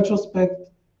maybe in retrospect,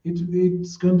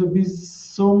 it's going to be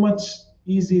so much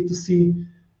easy to see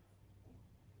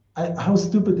how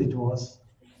stupid it was.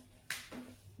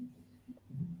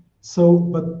 So,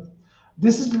 but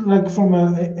this is like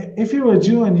if you're a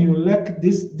Jew and you lack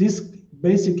this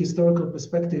basic historical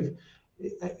perspective,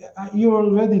 you're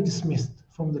already dismissed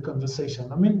from the conversation.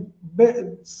 I mean,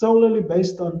 solely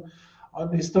based on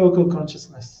historical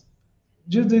consciousness.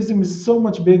 Judaism is so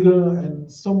much bigger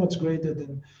and so much greater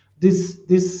than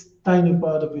this tiny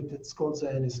part of it that's called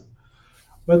Zionism.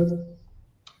 But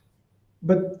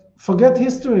forget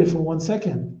history for 1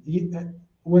 second.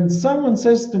 when someone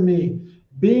says to me,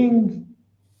 being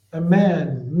a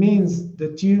man means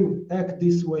that you act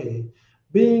this way,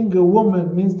 being a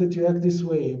woman means that you act this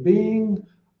way, being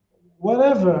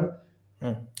whatever,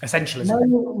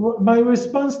 Essentialism. my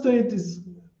response to it is,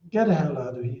 get the hell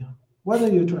out of here. What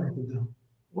are you trying to do?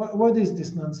 What is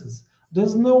this nonsense?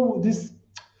 There's no, this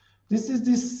is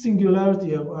this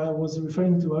singularity I was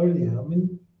referring to earlier. I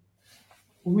mean,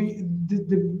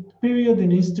 the period in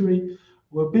history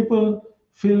where people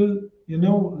feel,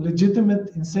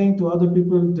 legitimate in saying to other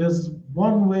people, there's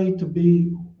one way to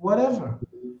be whatever.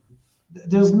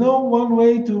 There's no one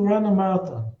way to run a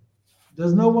marathon.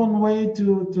 There's no one way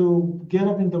to get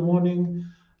up in the morning.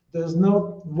 There's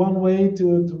no one way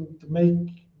to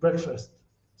make breakfast.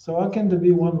 So how can there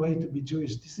be one way to be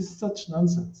Jewish? This is such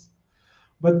nonsense.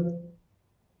 But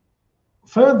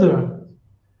further,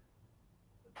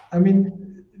 I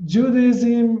mean,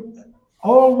 Judaism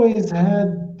always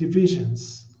had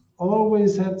divisions,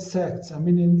 always had sects. I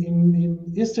mean,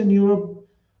 in Eastern Europe,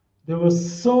 there were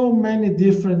so many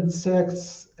different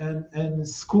sects and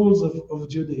schools of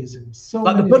Judaism. So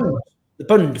like many. The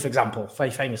Bund, for example,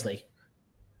 very famously.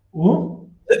 Who?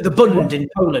 The Bund in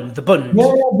Poland, the Bund.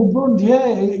 Yeah, the Bund.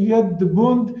 Yeah, you had the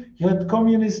Bund, you had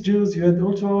communist Jews, you had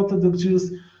ultra-Orthodox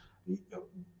Jews.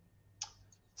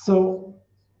 So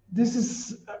this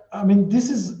is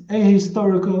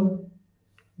ahistorical.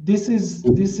 This is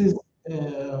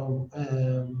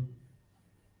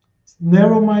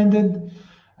narrow-minded,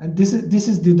 and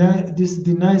this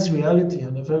denies reality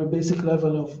on a very basic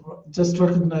level of just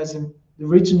recognizing the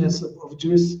richness of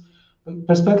Jewish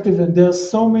perspective. And there are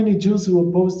so many Jews who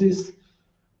oppose this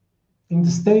in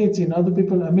the States, in other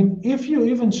people. I mean, if you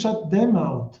even shut them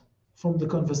out from the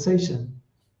conversation,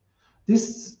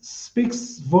 this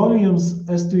speaks volumes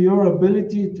as to your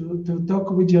ability to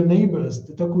talk with your neighbors,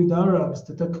 to talk with Arabs,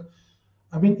 to talk.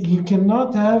 I mean, you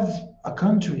cannot have a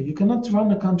country, you cannot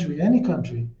run a country, any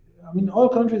country. I mean, all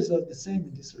countries are the same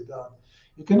in this regard.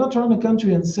 You cannot run a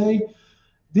country and say,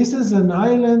 this is an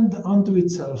island unto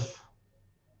itself.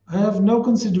 I have no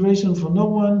consideration for no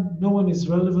one is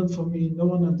relevant for me, no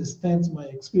one understands my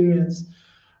experience.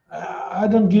 I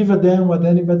don't give a damn what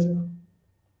anybody.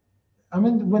 I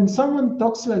mean, when someone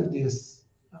talks like this,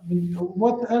 I mean,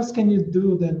 what else can you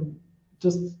do than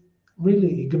just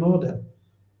really ignore them?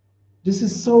 This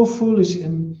is so foolish,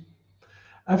 and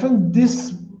I think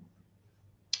this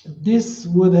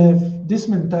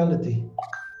mentality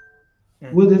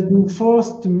would have been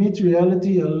forced to meet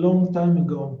reality a long time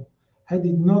ago, had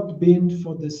it not been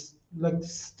for this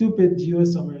stupid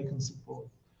US-American support.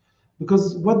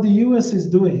 Because what the US is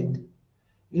doing,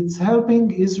 it's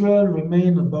helping Israel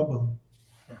remain a bubble.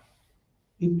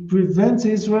 It prevents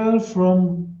Israel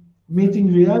from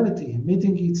meeting reality,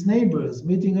 meeting its neighbors,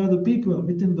 meeting other people,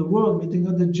 meeting the world, meeting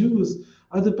other Jews,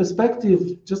 other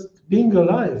perspectives, just being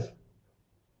alive.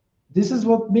 This is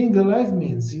what being alive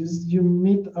means. You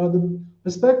meet other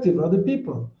perspectives, other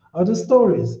people, other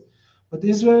stories. But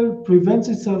Israel prevents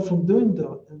itself from doing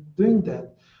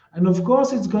that. And of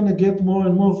course, it's going to get more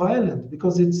and more violent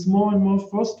because it's more and more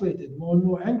frustrated, more and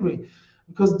more angry.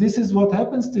 Because this is what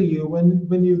happens to you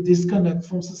when you disconnect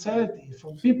from society,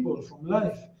 from people, from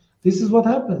life. This is what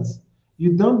happens.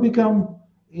 You don't become,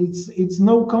 it's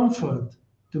no comfort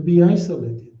to be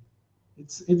isolated.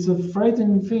 It's a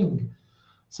frightening thing.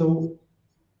 So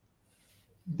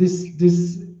this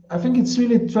I think it's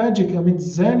really tragic. I mean,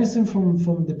 Zionism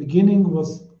from the beginning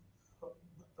was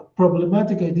a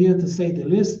problematic idea, to say the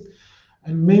least,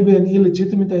 and maybe an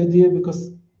illegitimate idea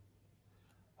because,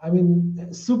 I mean,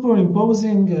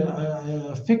 superimposing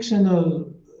a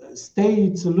fictional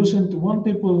state solution to one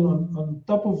people on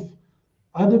top of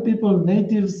other people,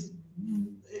 natives,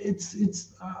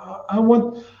 I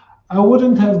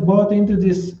wouldn't have bought into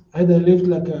this had I lived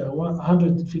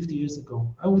 150 years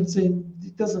ago. I would say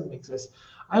it doesn't make sense.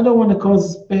 I don't want to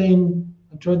cause pain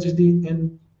and tragedy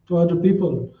to other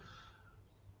people.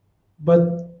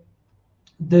 But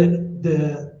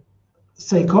the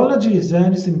psychology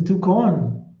Zionism took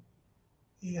on,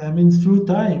 I mean, through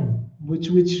time, which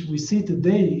we see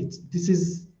today, this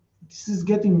is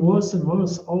getting worse and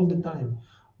worse all the time.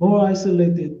 More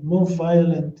isolated, more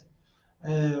violent,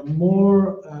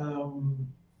 more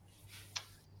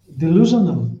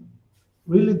delusional,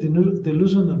 really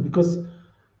delusional, because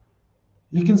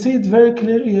you can see it very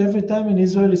clearly every time an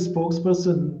Israeli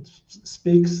spokesperson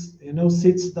speaks,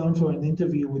 sits down for an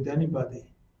interview with anybody.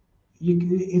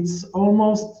 It's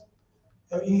almost,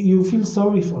 you feel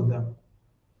sorry for them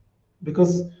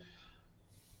because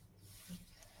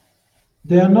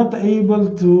they are not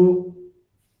able to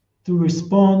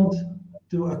respond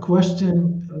to a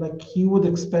question like you would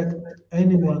expect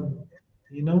anyone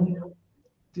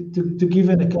to give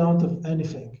an account of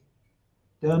anything.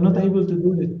 They are not able to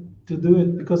do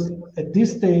it because at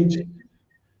this stage,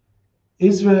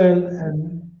 Israel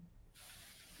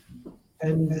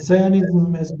and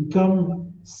Zionism has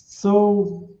become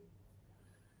so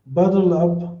bottled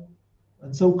up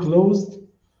and so closed.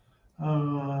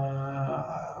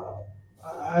 I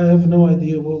have no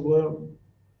idea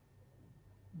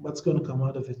what's going to come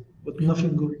out of it, but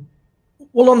nothing good.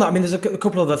 Well, on that, I mean, there's a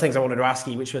couple of other things I wanted to ask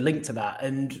you, which were linked to that.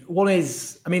 And one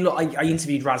is, I mean, look, I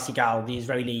interviewed Raz Sigal, the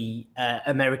Israeli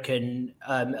American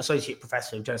associate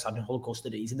professor of genocide and Holocaust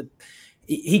studies, and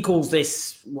he calls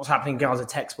this what's happening in Gaza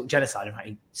textbook genocide. In fact,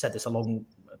 he said this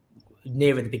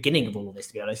nearer the beginning of all of this,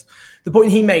 to be honest. The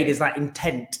point he made is that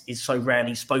intent is so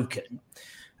rarely spoken.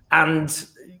 And,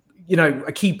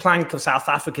 a key plank of South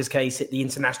Africa's case at the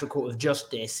International Court of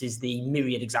Justice is the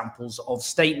myriad examples of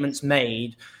statements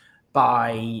made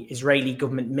by Israeli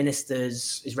government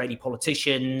ministers, Israeli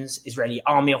politicians, Israeli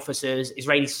army officers,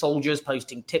 Israeli soldiers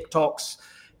posting TikToks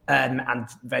and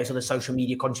various other social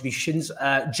media contributions,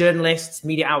 journalists,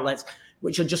 media outlets,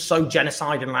 which are just so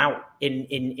genocidal out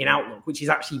in outlook, which is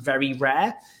actually very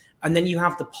rare. And then you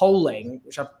have the polling,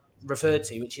 which I've referred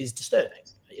to, which is disturbing.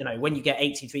 When you get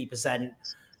 83%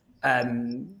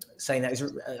 saying that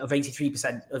of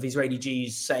 83% of Israeli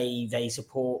Jews say they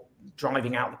support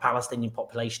driving out the Palestinian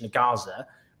population of Gaza,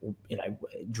 or,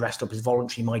 dressed up as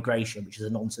voluntary migration, which is a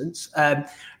nonsense,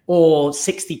 or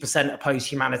 60% oppose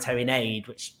humanitarian aid,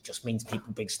 which just means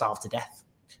people being starved to death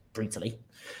brutally.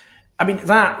 I mean,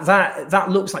 that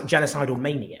looks like genocidal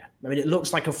mania. I mean, it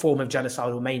looks like a form of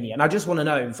genocidal mania. And I just want to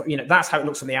know, that's how it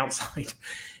looks on the outside.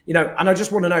 And I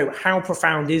just want to know, how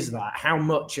profound is that? How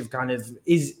much of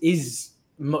is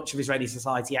much of Israeli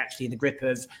society actually in the grip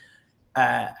of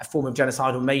a form of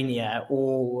genocidal mania,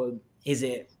 or is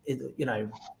it,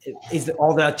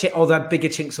 are there bigger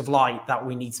chinks of light that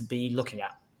we need to be looking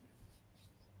at?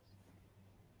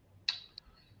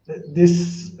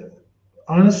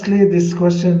 Honestly, this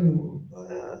question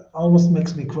almost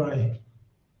makes me cry.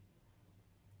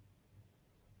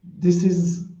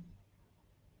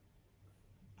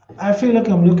 I feel like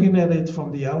I'm looking at it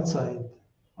from the outside,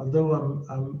 although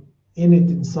I'm in it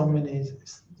in so many,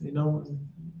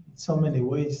 so many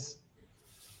ways.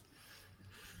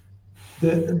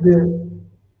 The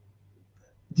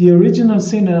original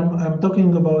sin, I'm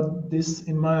talking about this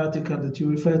in my article that you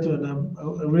refer to, and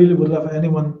I really would love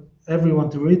everyone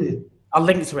to read it. I'll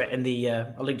link to it in the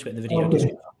video.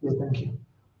 Okay, thank you.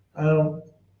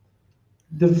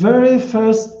 The very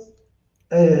first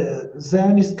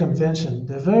Zionist convention,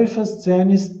 the very first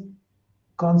Zionist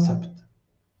concept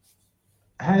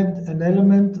had an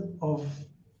element of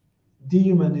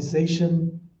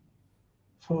dehumanization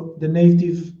for the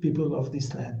native people of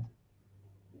this land.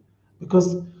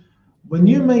 Because when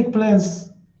you make plans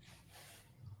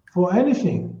for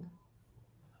anything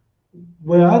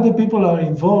where other people are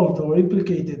involved or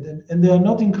implicated and they are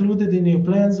not included in your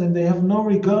plans and they have no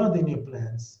regard in your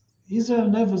plans, Israel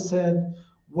never said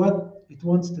what it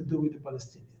wants to do with the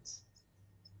Palestinians.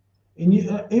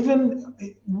 Even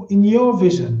in your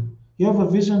vision, you have a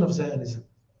vision of Zionism,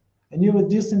 and you're a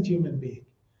decent human being.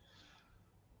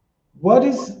 What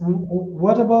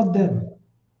about them?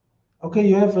 Okay,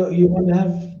 you want to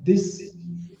have this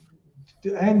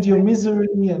to end your misery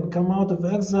and come out of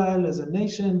exile as a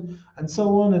nation and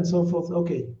so on and so forth.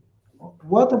 Okay,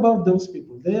 what about those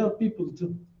people? They are people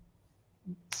too.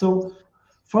 So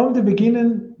from the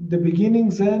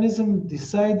beginning, Zionism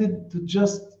decided to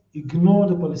just ignore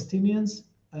the Palestinians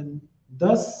and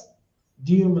thus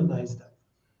dehumanize them.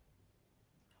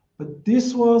 But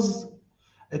this was,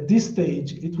 at this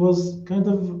stage, it was kind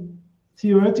of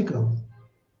theoretical.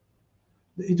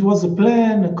 It was a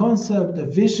plan, a concept, a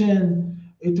vision.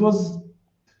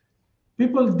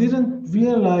 People didn't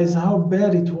realize how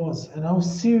bad it was and how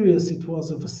serious it was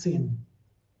of a sin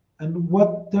and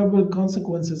what terrible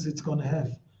consequences it's going to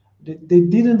have. They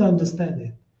didn't understand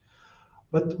it.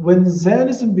 But when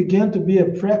Zionism began to be a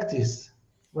practice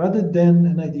rather than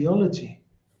an ideology,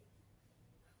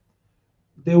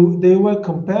 they were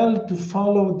compelled to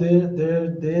follow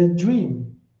their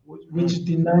dream, which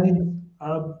denied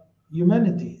Arab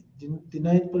humanity,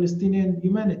 denied Palestinian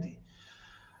humanity.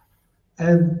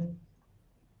 And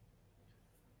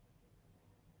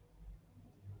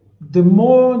the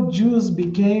more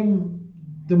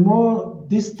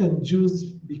distant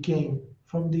Jews became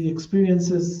from the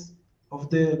experiences of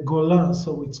the Golan,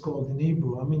 so it's called in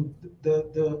Hebrew. I mean,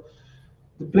 the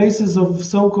places of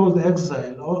so-called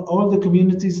exile, all the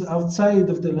communities outside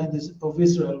of the land of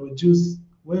Israel where Jews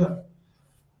were,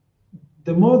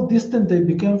 the more distant they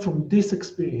became from this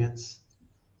experience,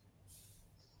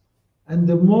 And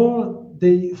the more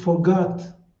they forgot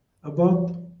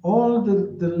about all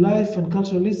the life and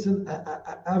culture. Listen,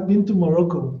 I've been to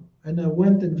Morocco and I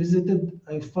went and visited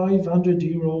a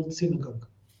 500-year-old synagogue.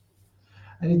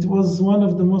 And it was one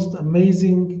of the most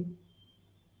amazing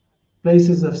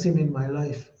places I've seen in my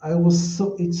life. It was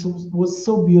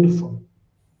so beautiful,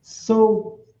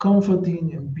 so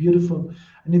comforting and beautiful.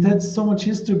 And it had so much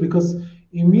history because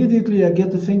immediately I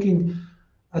get to thinking,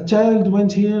 a child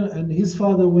went here and his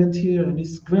father went here and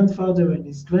his grandfather and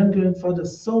his grandfather.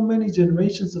 So many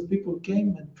generations of people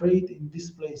came and prayed in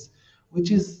this place,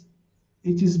 it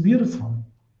is beautiful.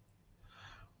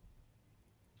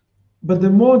 But the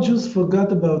more Jews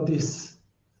forgot about this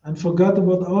and forgot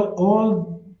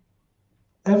about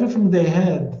everything they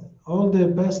had, all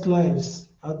their past lives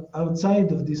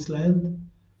outside of this land,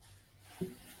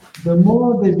 the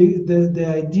more the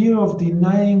idea of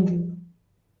denying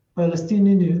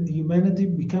Palestinian humanity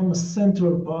become a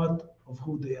central part of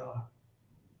who they are.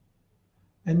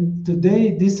 And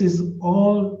today, this is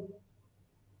all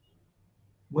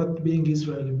what being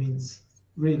Israeli means,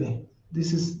 really.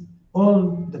 This is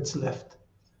all that's left.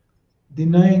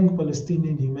 Denying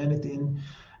Palestinian humanity.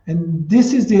 And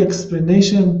this is the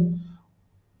explanation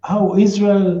how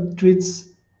Israel treats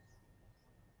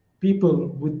people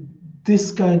with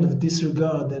this kind of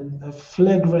disregard and a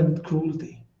flagrant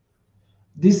cruelty.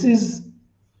 This is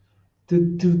to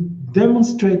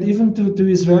demonstrate even to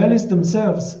Israelis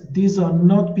themselves, these are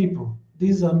not people.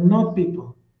 These are not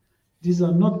people. These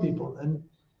are not people. And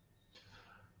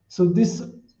so this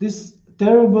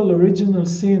terrible original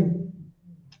sin,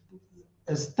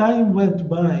 as time went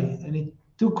by and it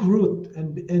took root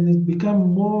and it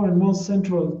became more and more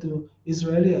central to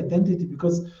Israeli identity,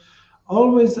 because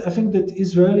always I think that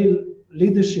Israeli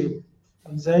leadership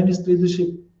and Zionist leadership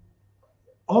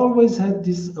always had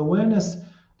this awareness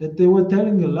that they were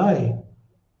telling a lie.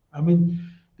 I mean,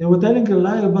 they were telling a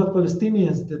lie about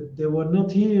Palestinians, that they were not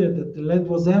here, that the land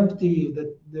was empty,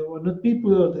 that they were not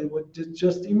people, they were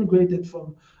just immigrated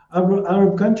from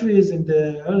Arab countries in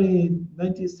the early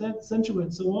 19th century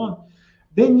and so on.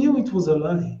 They knew it was a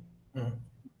lie. Mm.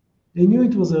 They knew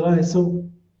it was a lie. So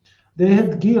they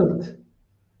had guilt,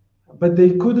 but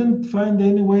they couldn't find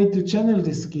any way to channel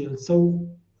this guilt. So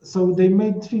they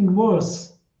made things worse.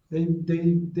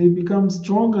 They become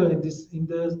stronger in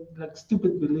their like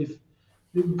stupid belief,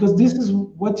 because this is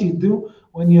what you do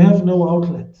when you have no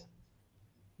outlet.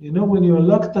 You know, when you're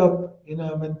locked up in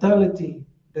a mentality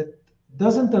that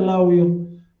doesn't allow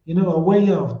you, a way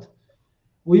out.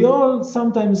 We all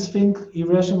sometimes think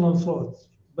irrational thoughts,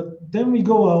 but then we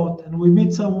go out and we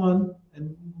meet someone,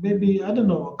 and maybe, I don't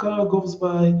know, a car goes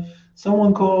by,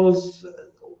 someone calls,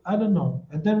 I don't know,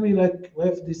 and then we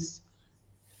have this,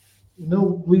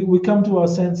 we come to our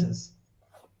senses.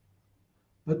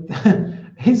 But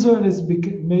Israel has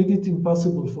made it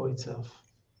impossible for itself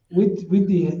with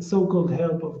the so-called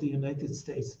help of the United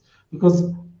States,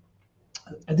 because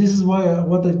this is why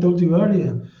what I told you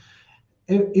earlier.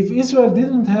 If Israel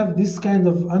didn't have this kind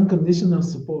of unconditional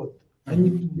support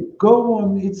and it go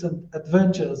on its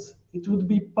adventures, it would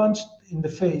be punched in the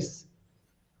face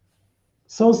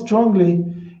so strongly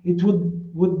it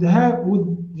would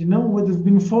have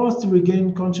been forced to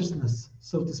regain consciousness,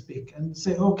 so to speak, and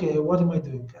say, okay, what am I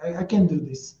doing? I can't do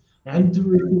this. I need to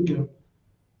refigure,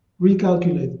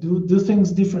 recalculate, do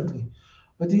things differently.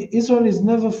 But Israel is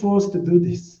never forced to do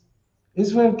this.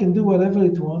 Israel can do whatever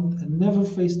it wants and never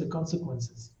face the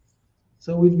consequences.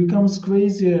 So it becomes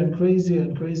crazier and crazier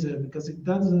and crazier because it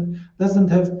doesn't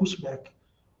have pushback.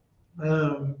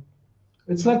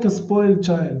 It's like a spoiled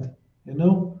child,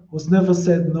 who's never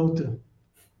said no to,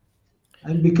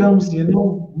 and becomes,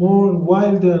 more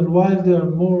wilder and wilder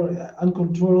and more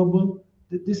uncontrollable.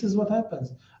 This is what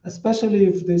happens, especially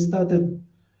if they started,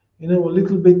 a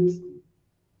little bit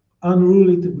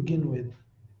unruly to begin with.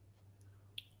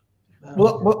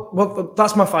 Well,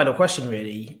 that's my final question,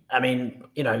 really. I mean,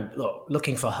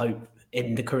 looking for hope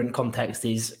in the current context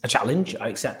is a challenge. I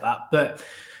accept that. But,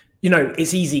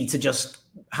 it's easy to just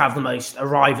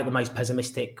arrive at the most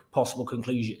pessimistic possible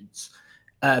conclusions.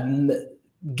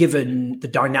 Given the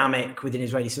dynamic within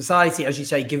Israeli society, as you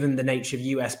say, given the nature of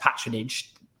US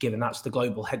patronage, given that's the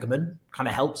global hegemon, kind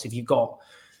of helps if you've got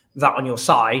that on your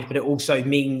side, but it also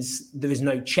means there is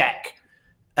no check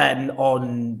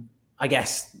on, I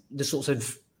guess, the sorts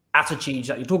of attitudes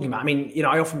that you're talking about. I mean,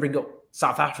 I often bring up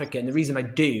South Africa, and the reason I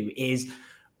do is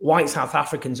white South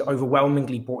Africans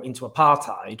overwhelmingly bought into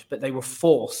apartheid, but they were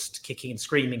forced, kicking and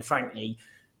screaming, frankly,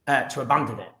 to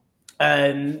abandon it.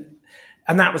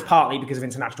 And that was partly because of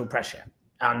international pressure.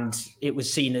 And it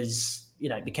was seen as,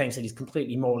 it became seen as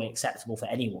completely morally acceptable for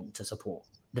anyone to support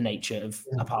the nature of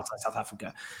apartheid South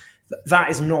Africa. That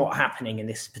is not happening in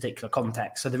this particular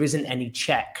context. So there isn't any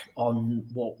check on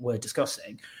what we're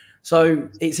discussing. So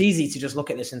it's easy to just look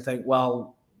at this and think,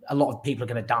 well, a lot of people are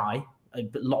going to die. A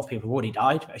lot of people have already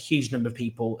died. A huge number of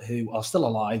people who are still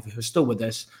alive, who are still with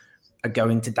us, are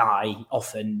going to die,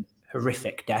 often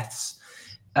horrific deaths.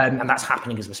 And that's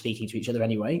happening as we're speaking to each other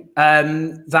anyway.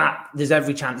 That there's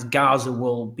every chance Gaza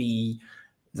will be,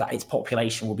 that its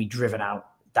population will be driven out.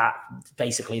 That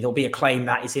basically there'll be a claim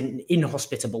that is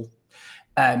inhospitable.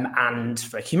 And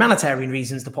for humanitarian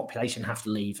reasons, the population have to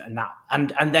leave.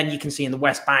 And then you can see in the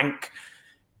West Bank,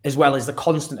 as well as the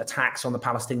constant attacks on the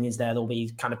Palestinians there'll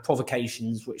be kind of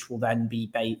provocations, which will then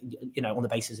be, on the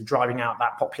basis of driving out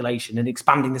that population and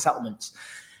expanding the settlements.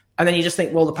 And then you just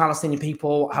think, well, the Palestinian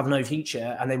people have no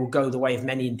future and they will go the way of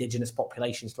many indigenous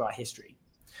populations throughout history.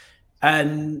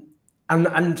 And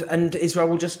Israel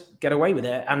will just get away with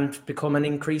it and become an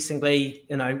increasingly,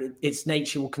 its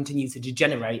nature will continue to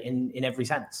degenerate in every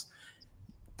sense.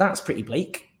 That's pretty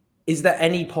bleak. Is there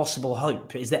any possible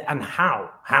hope? And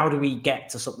how? How do we get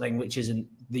to something which isn't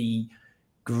the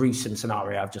gruesome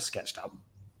scenario I've just sketched out?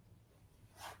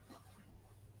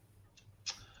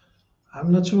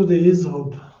 I'm not sure there is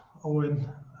hope, Owen.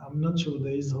 I'm not sure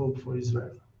there is hope for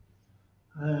Israel.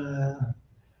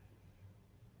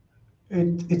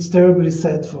 It's terribly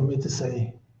sad for me to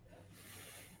say.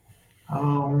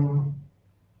 And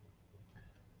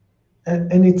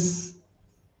it's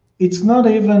not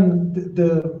even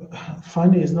the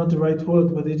funny is not the right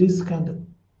word, but it is kind of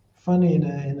funny in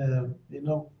a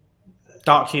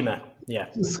dark humor,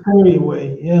 scary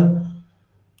way,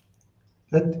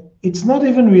 That it's not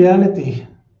even reality.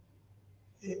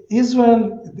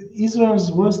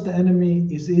 Israel's worst enemy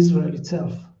is Israel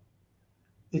itself.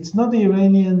 It's not the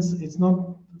Iranians, it's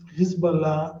not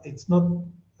Hezbollah, it's not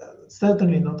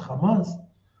certainly not Hamas.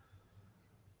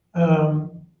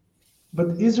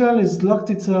 But Israel has locked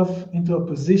itself into a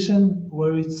position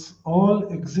where its all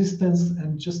existence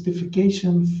and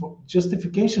justification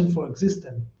for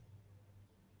existence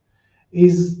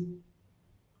is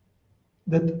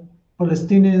that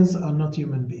Palestinians are not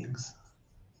human beings.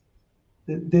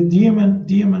 The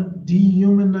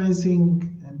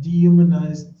dehumanizing and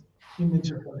dehumanized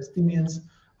image of Palestinians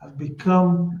have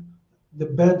become the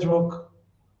bedrock,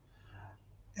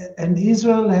 and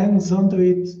Israel hangs onto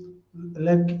it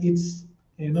like it's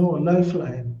a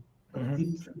lifeline. Mm-hmm.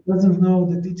 It doesn't know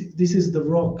that this is the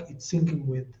rock it's sinking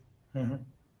with. Mm-hmm.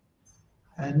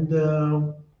 And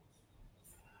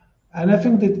I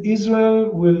think that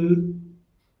Israel will.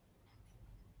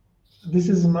 This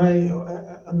is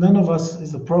none of us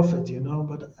is a prophet,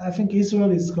 but I think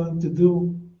Israel is going to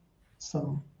do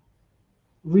some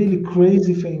really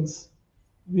crazy things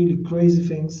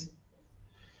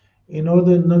in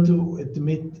order not to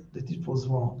admit that it was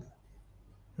wrong.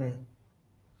 And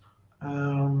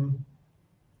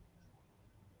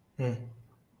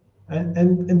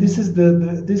this is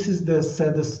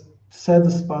the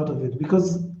saddest part of it,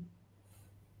 because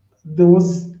there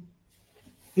was,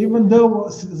 even though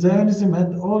Zionism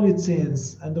had all its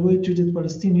sins and the way it treated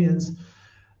Palestinians,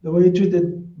 the way it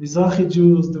treated Mizrahi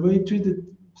Jews, the way it treated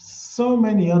so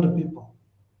many other people,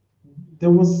 there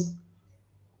was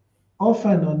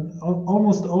often and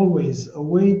almost always a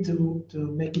way to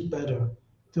make it better,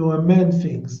 to amend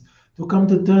things, to come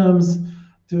to terms,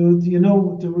 to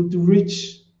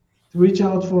reach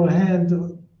out for a hand,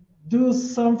 to do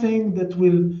something that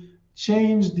will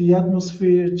change the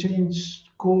atmosphere, change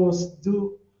course,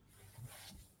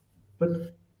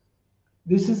 but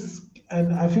this is,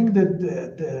 and I think that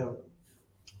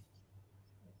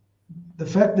the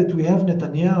fact that we have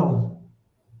Netanyahu,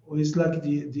 who is like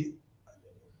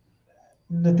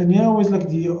Netanyahu is like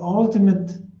the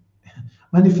ultimate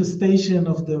manifestation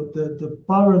of the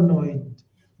paranoid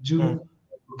Jew.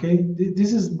 Okay,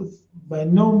 this is by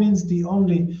no means the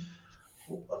only.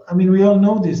 I mean, we all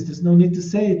know this. There's no need to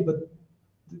say it, but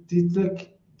it's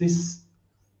like this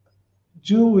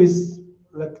Jew is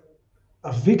like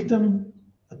a victim,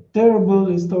 a terrible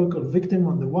historical victim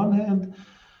on the one hand,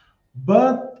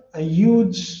 but a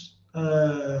huge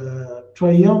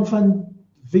triumphant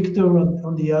victor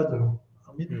on the other.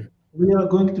 I mean, we are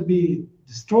going to be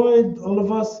destroyed, all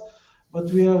of us,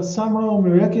 but we are somehow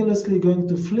miraculously going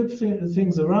to flip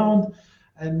things around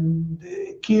and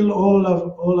kill all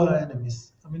our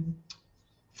enemies. I mean,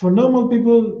 for normal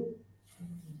people,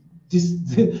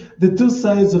 the two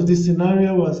sides of this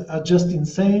scenario are just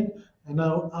insane and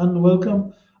are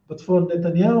unwelcome. But for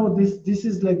Netanyahu, this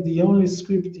is like the only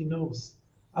script he knows: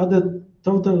 either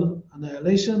total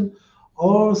annihilation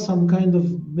or some kind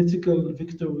of mythical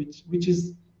victory, which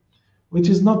is which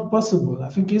is not possible. I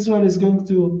think Israel is going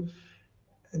to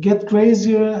get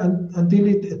crazier until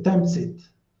it attempts it.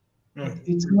 But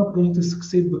it's not going to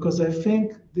succeed because I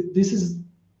think this is,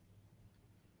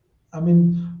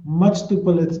 much to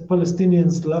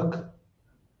Palestinians' luck.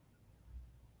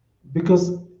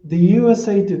 Because the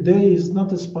USA today is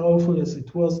not as powerful as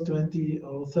it was 20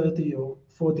 or 30 or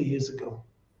 40 years ago.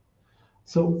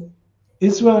 So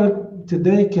Israel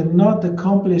today cannot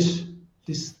accomplish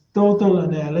this total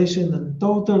annihilation and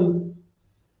total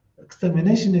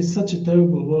extermination is such a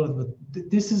terrible word,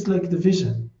 but this is like the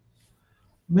vision.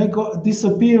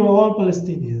 Disappear all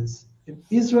Palestinians. If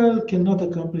Israel cannot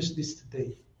accomplish this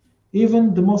today.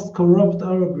 Even the most corrupt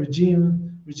Arab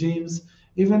regimes,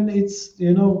 even its,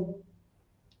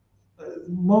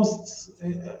 most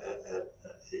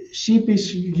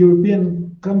sheepish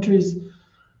European countries,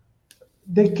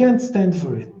 they can't stand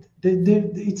for it.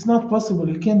 It's not possible.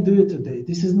 You can't do it today.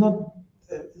 This is not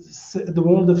the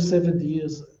world of 70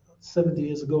 years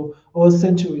ago or a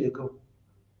century ago.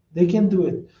 They can't do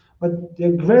it. But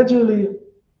they gradually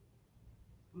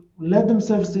led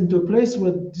themselves into a place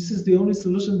where this is the only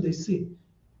solution they see,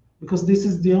 because this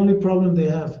is the only problem they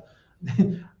have,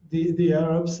 the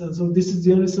Arabs, and so this is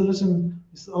the only solution.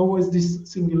 It's always this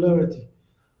singularity.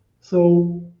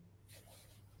 So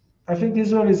I think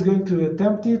Israel is going to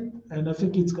attempt it, and I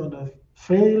think it's going to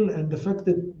fail, and the fact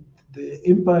that the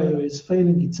empire is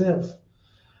failing itself.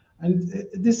 And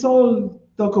this all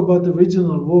talk about the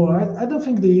regional war, I don't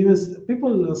think the US,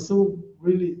 people are so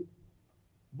really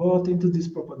bought into this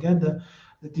propaganda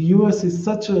that the US is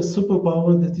such a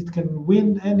superpower that it can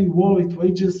win any war it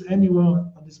wages anywhere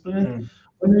on this planet.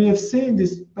 When we have seen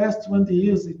this past 20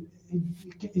 years,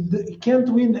 it can't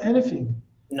win anything.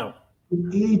 No.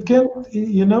 It can't,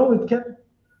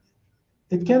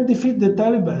 it can't defeat the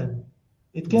Taliban.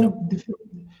 It can't defeat.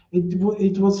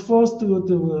 It was forced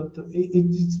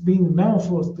it's being now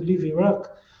forced to leave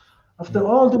Iraq after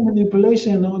all the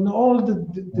manipulation and all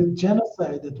the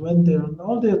genocide that went there and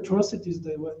all the atrocities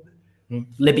that went there.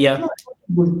 Libya.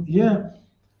 Yeah.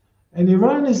 And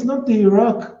Iran is not the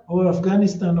Iraq or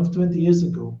Afghanistan of 20 years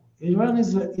ago. Iran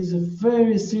is a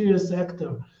very serious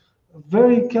actor, a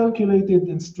very calculated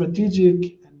and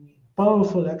strategic and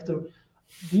powerful actor.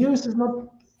 The US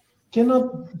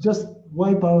cannot just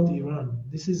wipe out Iran.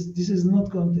 This is not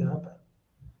going to happen.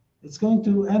 It's going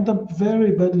to end up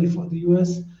very badly for the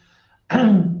US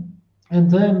and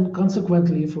then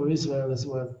consequently for Israel as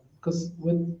well. Because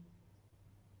when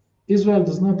Israel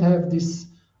does not have this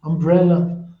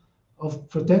umbrella of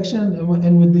protection, and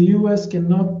when the US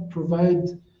cannot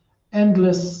provide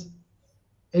endless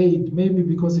aid, maybe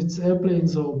because its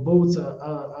airplanes or boats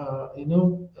are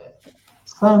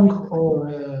sunk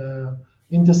or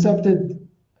intercepted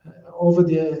over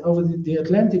the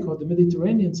Atlantic or the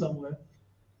Mediterranean somewhere,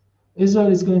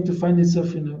 Israel is going to find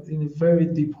itself in a very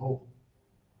deep hole.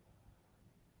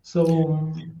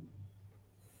 So,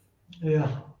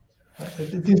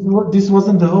 this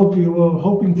wasn't the hope you were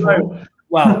hoping for.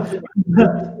 Well,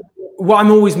 what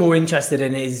I'm always more interested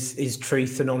in is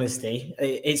truth and honesty.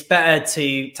 It's better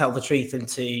to tell the truth than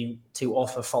to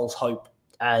offer false hope,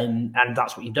 and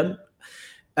that's what you've done.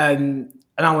 And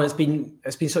Alon, it's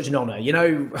been such an honor.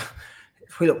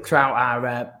 If we look throughout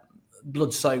our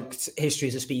blood-soaked history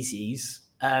as a species,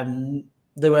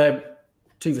 there were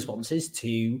two responses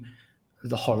to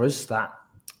the horrors that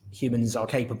humans are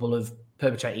capable of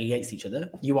perpetrating against each other.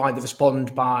 You either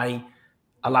respond by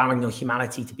allowing your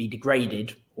humanity to be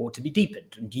degraded or to be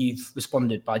deepened, and you've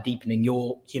responded by deepening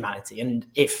your humanity. And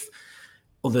if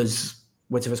others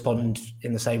were to respond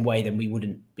in the same way, then we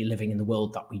wouldn't be living in the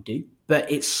world that we do.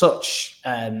 But it's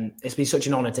been such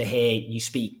an honor to hear you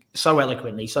speak so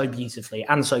eloquently, so beautifully,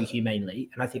 and so humanely.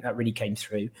 And I think that really came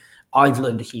through. I've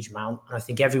learned a huge amount, and I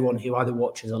think everyone who either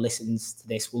watches or listens to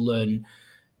this will learn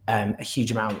a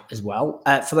huge amount as well.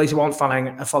 For those who aren't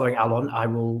following Alon, I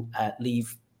will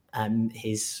leave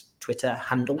his Twitter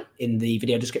handle in the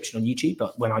video description on YouTube,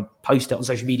 but when I post it on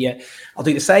social media, I'll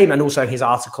do the same, and also his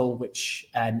article, which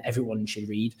everyone should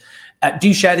read.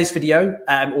 Do share this video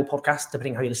or podcast,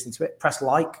 depending how you're listening to it. Press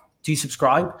like, do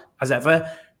subscribe, as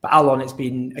ever. But Alon, it's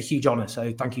been a huge honor,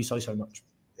 so thank you so much.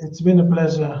 It's been a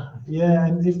pleasure. Yeah,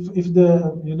 and if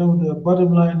the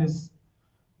bottom line is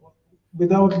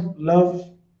without love,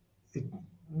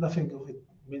 nothing of it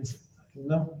means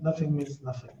nothing means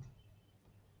nothing.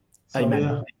 So, Amen.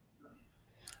 Yeah.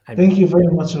 Thank you very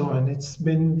much, Owen. It's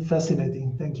been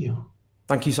fascinating. Thank you.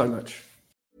 Thank you so much.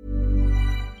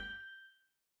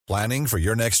 Planning for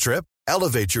your next trip?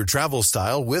 Elevate your travel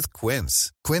style with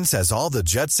Quince. Quince has all the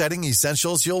jet-setting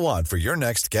essentials you'll want for your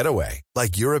next getaway,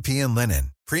 like European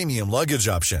linen, premium luggage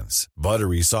options,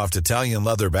 buttery soft Italian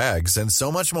leather bags, and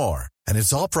so much more. And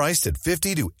it's all priced at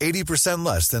 50 to 80%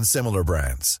 less than similar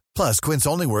brands. Plus, Quince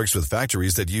only works with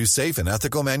factories that use safe and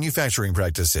ethical manufacturing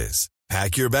practices.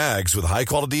 Pack your bags with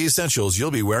high-quality essentials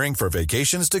you'll be wearing for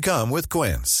vacations to come with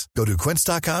Quince. Go to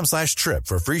quince.com/trip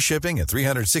for free shipping and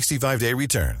 365-day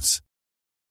returns.